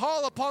going to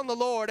call upon the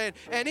Lord.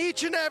 And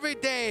each and every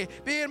day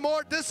being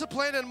more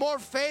disciplined and more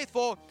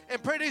faithful.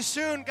 And pretty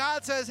soon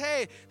God says,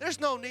 hey, there's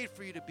no need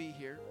for you to be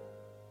here.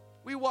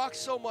 We walk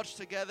so much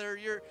together.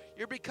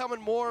 You're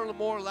becoming more and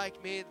more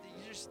like me.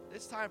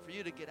 It's time for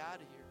you to get out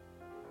of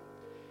here.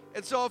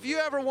 And so if you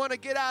ever want to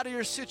get out of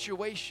your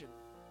situation,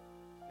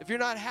 if you're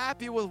not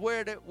happy with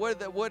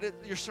what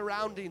your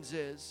surroundings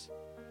is,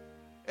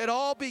 it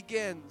all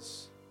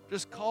begins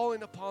just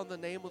calling upon the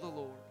name of the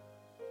Lord.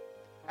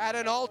 At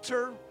an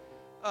altar,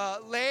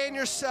 laying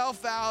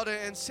yourself out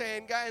and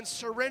saying, God, and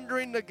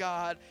surrendering to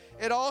God.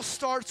 It all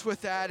starts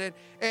with that.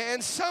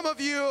 And some of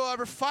you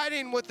are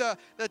fighting with the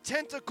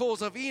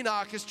tentacles of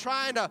Enoch is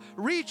trying to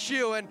reach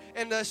you and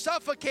to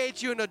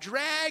suffocate you and to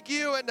drag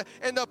you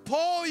and to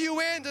pull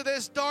you into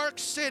this dark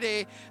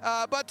city.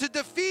 But to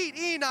defeat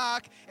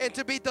Enoch and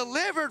to be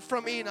delivered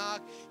from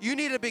Enoch, you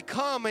need to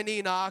become an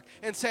Enoch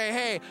and say,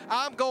 hey,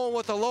 I'm going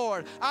with the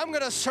Lord. I'm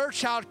going to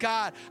search out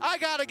God. I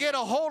got to get a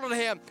hold of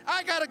him.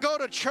 I got to go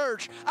to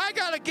church. I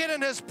got to get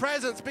in his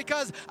presence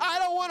because I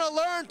don't want to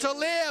learn to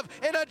live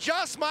and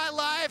adjust my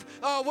life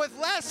with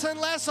less and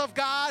less of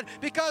God,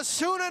 because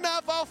soon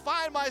enough I'll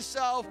find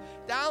myself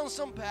down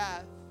some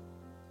path,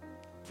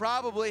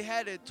 probably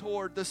headed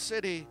toward the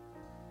city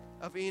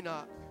of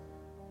Enoch.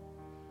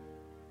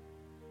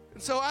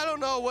 And so I don't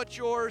know what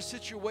your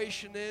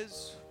situation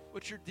is,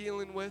 what you're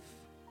dealing with,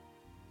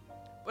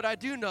 but I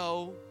do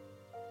know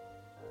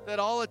that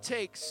all it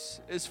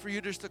takes is for you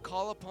just to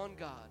call upon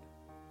God.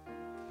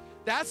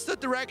 That's the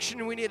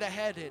direction we need to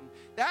head in.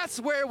 That's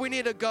where we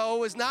need to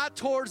go, is not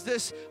towards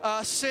this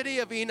city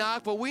of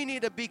Enoch, but we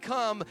need to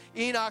become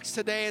Enochs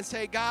today and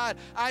say, God,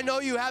 I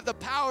know you have the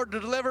power to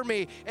deliver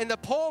me and to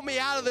pull me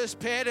out of this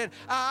pit, and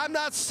I'm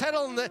not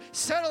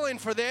settling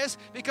for this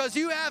because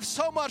you have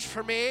so much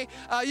for me.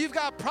 You've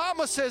got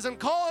promises and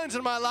callings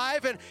in my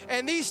life,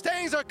 and these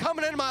things are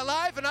coming into my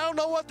life, and I don't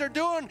know what they're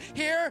doing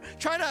here,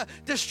 trying to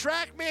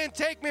distract me and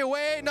take me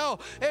away. No,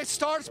 it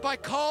starts by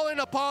calling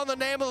upon the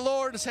name of the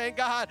Lord and saying,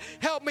 God,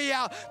 help me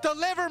out.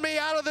 Deliver me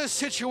out of this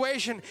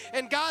situation.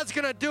 And God's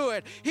going to do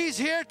it. He's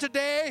here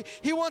today.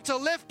 He wants to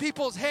lift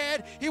people's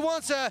head. He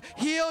wants to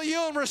heal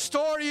you and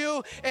restore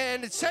you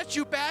and set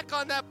you back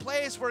on that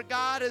place where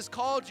God has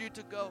called you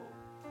to go.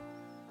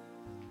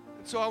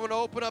 And so I want to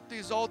open up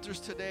these altars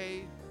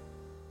today.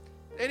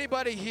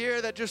 Anybody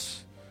here that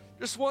just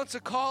wants to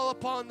call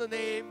upon the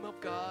name of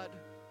God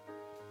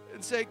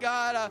and say,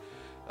 God,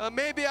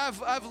 maybe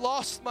I've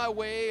lost my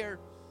way, or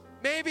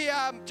maybe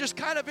I'm just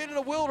kind of in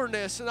the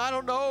wilderness and I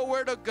don't know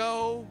where to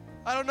go.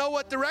 I don't know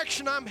what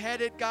direction I'm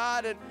headed,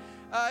 God, and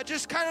it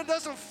just kind of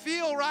doesn't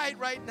feel right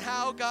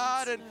now,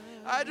 God, and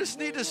I just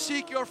need to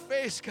seek your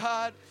face,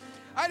 God.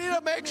 I need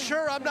to make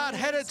sure I'm not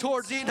headed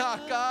towards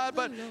Enoch, God,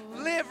 but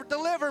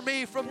deliver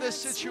me from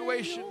this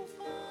situation.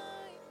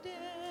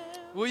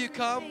 Will you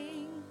come?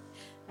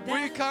 Will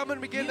you come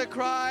and begin to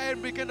cry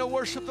and begin to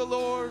worship the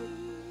Lord?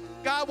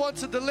 God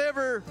wants to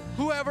deliver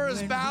whoever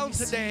is bound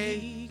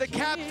today, the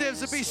captives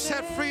to be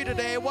set free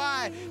today.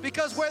 Why?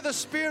 Because where the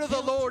Spirit of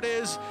the Lord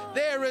is,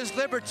 there is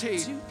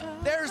liberty.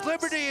 There's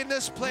liberty in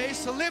this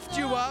place to lift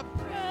you up,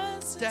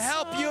 to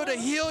help you, to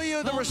heal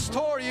you, to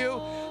restore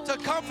you, to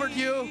comfort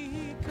you.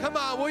 Come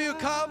on, will you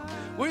come?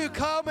 Will you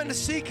come and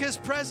seek His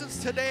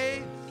presence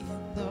today?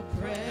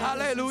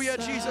 Hallelujah,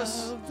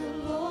 Jesus.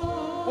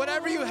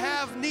 Whatever you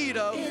have need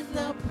of,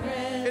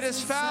 it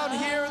is found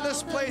here in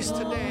this place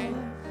today.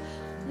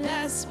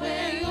 That's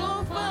where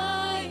you'll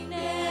find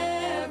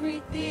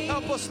everything.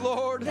 Help us,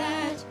 Lord,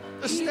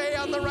 to stay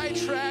on the right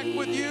track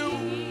with you.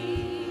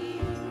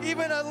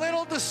 Even a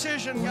little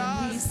decision,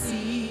 God,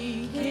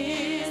 can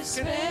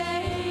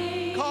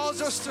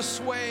cause us to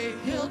sway.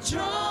 He'll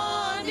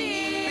draw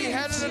near, be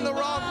headed in the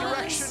wrong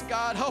direction,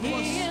 God. Help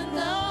us.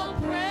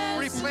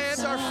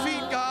 Replant our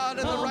feet, God,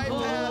 in the right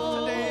path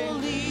today.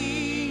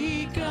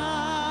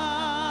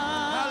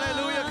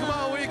 Hallelujah. Come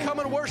on, will you come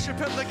and worship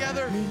Him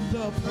together? In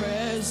the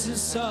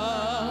presence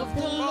of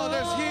the Lord. Oh,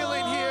 there's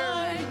healing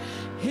here.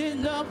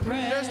 In the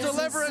presence, there's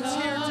deliverance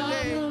here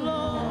today. Of the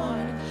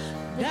Lord.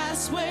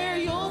 That's where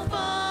you'll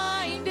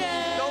find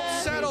it.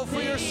 Don't settle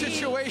for your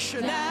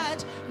situation.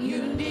 That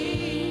you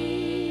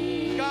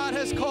need. God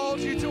has called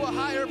you to a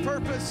higher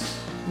purpose.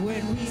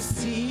 When we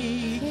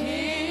seek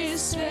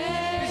His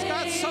face, He's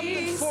got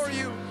something for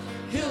you.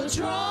 He'll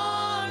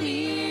draw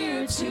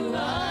near to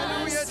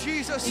us. Hallelujah,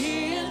 Jesus.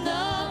 In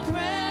the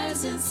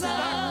presence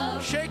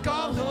of shake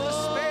off the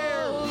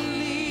despair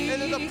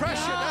and the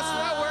depression. That's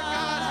not where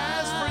God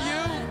has for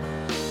you.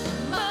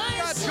 You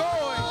got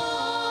joy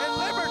and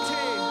liberty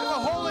in the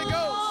Holy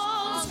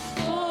Ghost.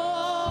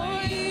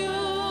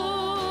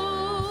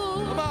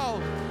 Come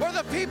on, we're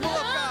the people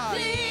of God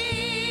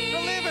to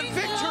live in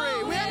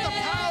victory. We have the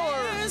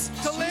power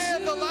to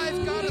live the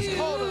life God has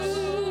called us.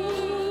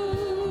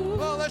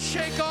 Well, let's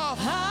shake off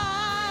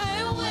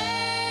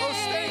those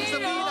things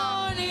of Enoch.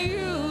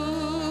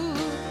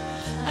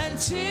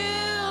 Until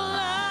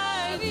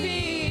I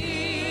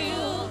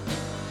feel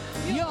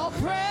your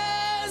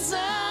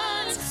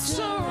presence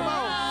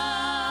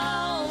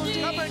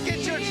surrounding. Come and get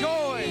your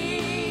joy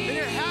and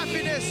your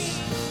happiness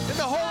in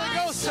the Holy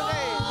Ghost today.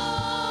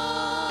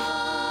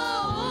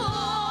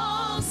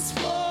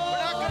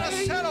 We're not going to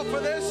settle for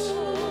this.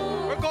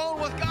 We're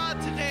going with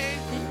God today.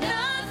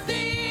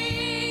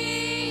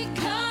 Nothing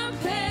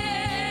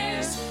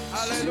compares.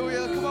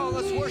 Hallelujah. Come on,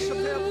 let's worship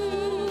Him.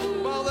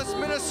 Come on, let's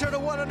minister to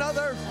one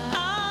another.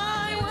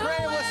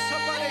 Pray with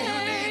somebody who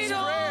needs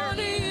prayer.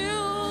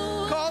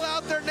 Call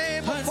out their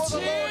name before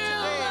the Lord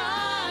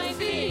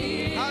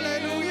today.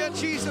 Hallelujah,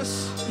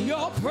 Jesus.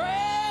 Your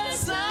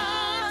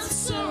presence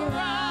surrounding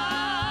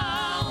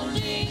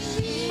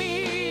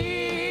me.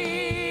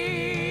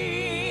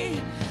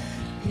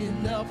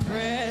 In the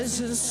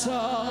presence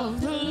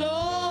of the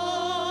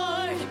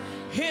Lord.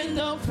 In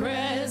the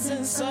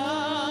presence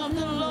of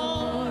the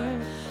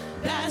Lord.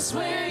 That's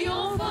where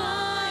you'll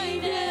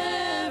find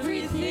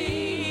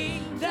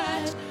everything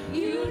that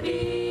you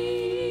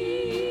need.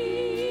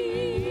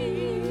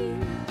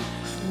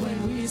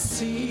 When we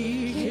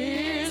seek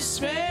His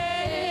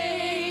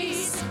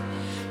face,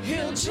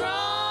 He'll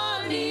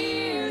draw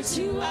near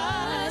to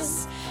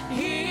us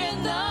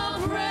in the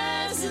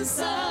presence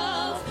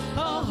of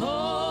a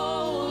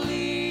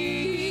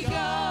holy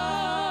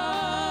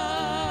God.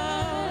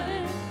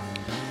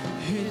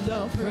 In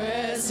the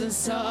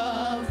presence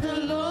of the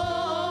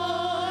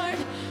Lord,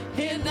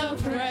 in the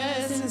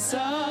presence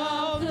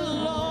of the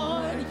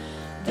Lord,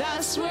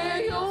 that's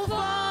where you'll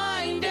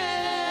find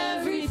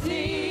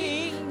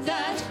everything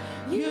that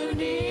you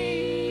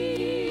need.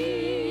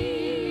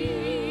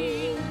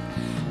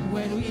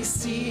 When we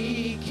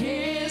seek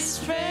His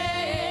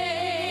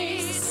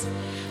face,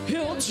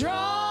 He'll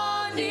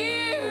draw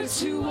near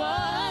to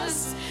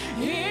us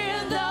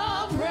in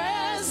the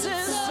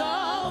presence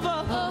of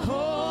a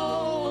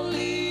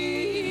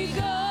holy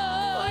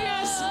God.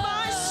 Yes,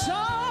 my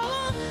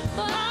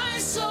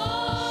soul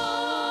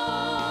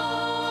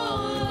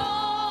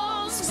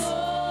longs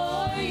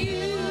for you.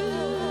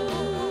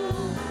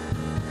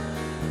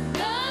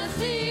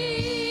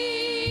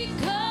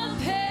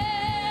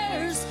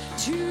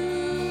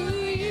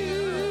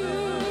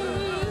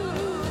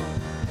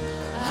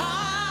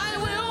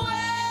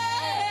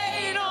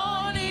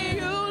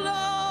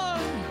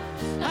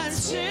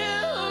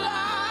 until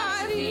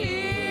I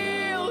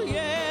feel,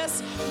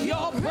 yes,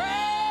 your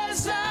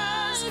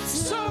presence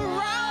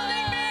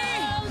surrounding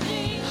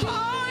me.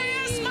 Oh,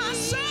 yes, my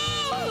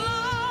soul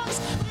longs,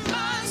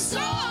 my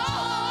soul,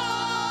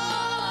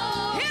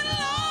 it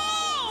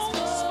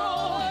longs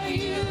for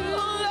you.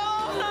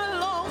 Lord, I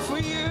long for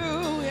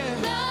you. Yeah.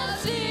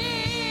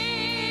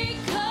 Nothing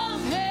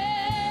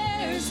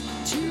compares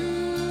to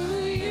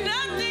you.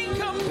 Nothing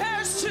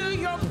compares to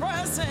your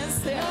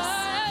presence. Yes.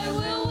 I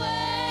will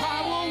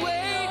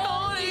wait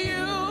on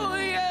you,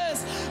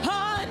 yes,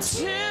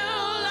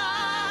 until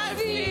I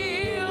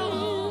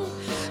feel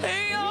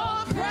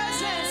your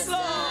presence,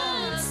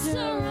 Lord.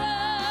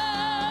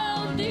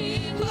 surrounding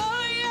me.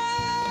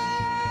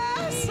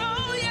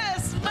 Oh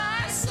yes,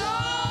 my soul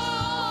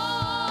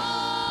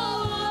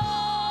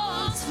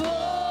Longs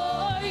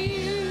for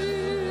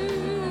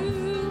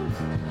you.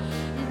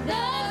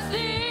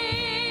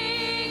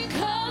 Nothing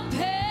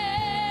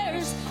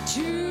compares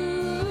to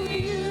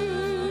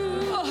you.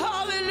 Oh,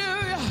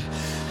 hallelujah.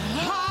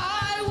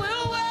 I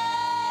will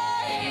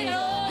wait.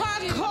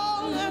 I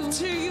call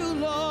after you,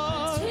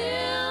 Lord.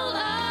 Till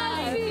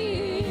I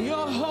feel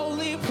Your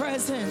holy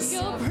presence.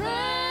 your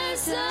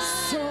presence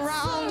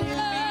Surrounding me,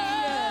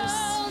 yes.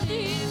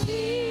 surrounding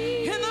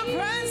me. In the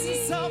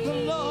presence of the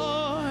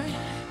Lord,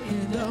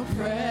 in the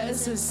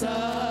presence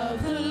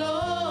of the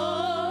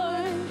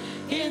Lord,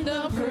 in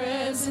the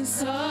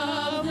presence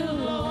of the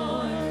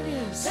Lord,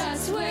 yes.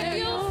 That's where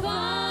you'll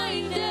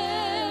find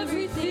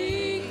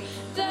everything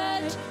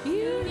that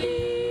you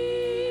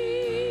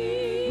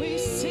need. We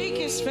seek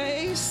His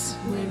face.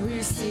 When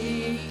we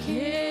seek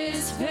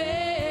His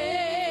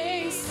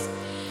face,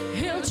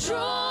 He'll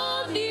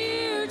draw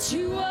near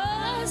to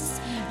us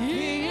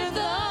In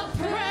the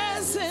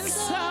presence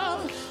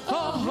of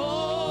a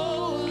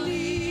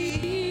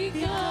holy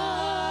God.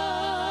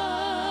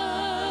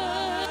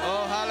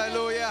 Oh,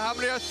 hallelujah. How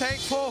many are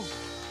thankful,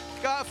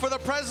 God, for the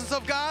presence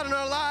of God in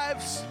our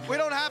lives? We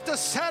don't have to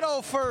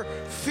settle for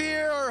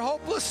fear or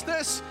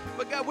hopelessness,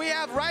 but God, we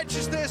have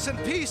righteousness and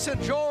peace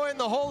and joy in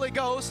the Holy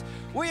Ghost.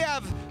 We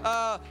are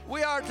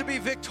to be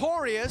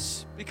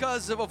victorious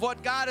because of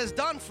what God has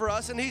done for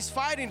us, and He's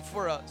fighting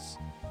for us.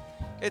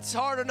 It's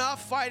hard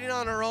enough fighting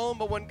on our own,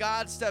 but when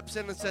God steps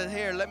in and says,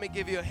 here, let me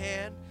give you a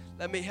hand,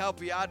 let me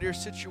help you out of your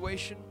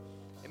situation,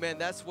 amen,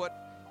 that's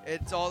what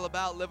it's all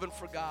about, living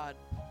for God.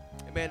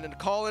 Amen. And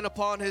calling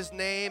upon His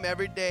name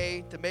every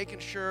day to making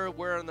sure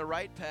we're on the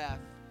right path,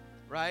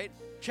 right?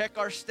 Check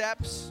our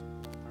steps.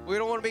 We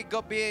don't want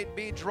to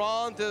be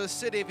drawn to the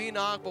city of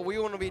Enoch, but we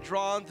want to be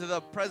drawn to the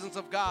presence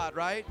of God,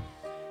 right?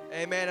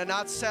 Amen. And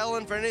not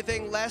settling for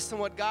anything less than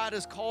what God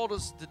has called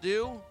us to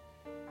do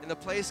in the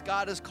place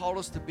God has called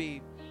us to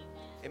be.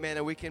 Amen.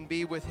 And we can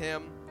be with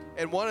Him.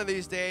 And one of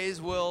these days,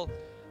 the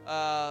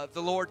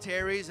Lord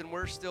tarries, and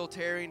we're still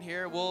tarrying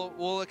here,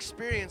 we'll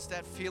experience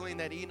that feeling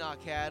that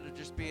Enoch had of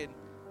just being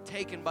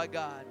taken by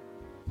God.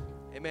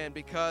 Amen.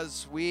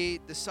 Because we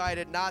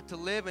decided not to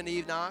live in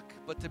Enoch,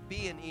 but to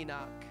be in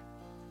Enoch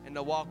and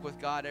to walk with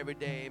God every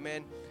day.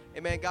 Amen.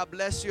 Amen. God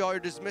bless you all.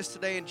 You're dismissed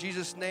today in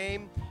Jesus'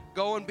 name.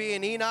 Go and be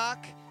in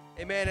Enoch.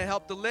 Amen. And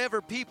help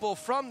deliver people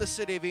from the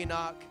city of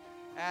Enoch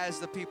as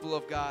the people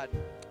of God.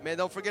 Amen.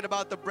 Don't forget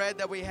about the bread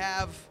that we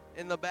have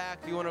in the back.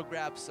 You want to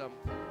grab some.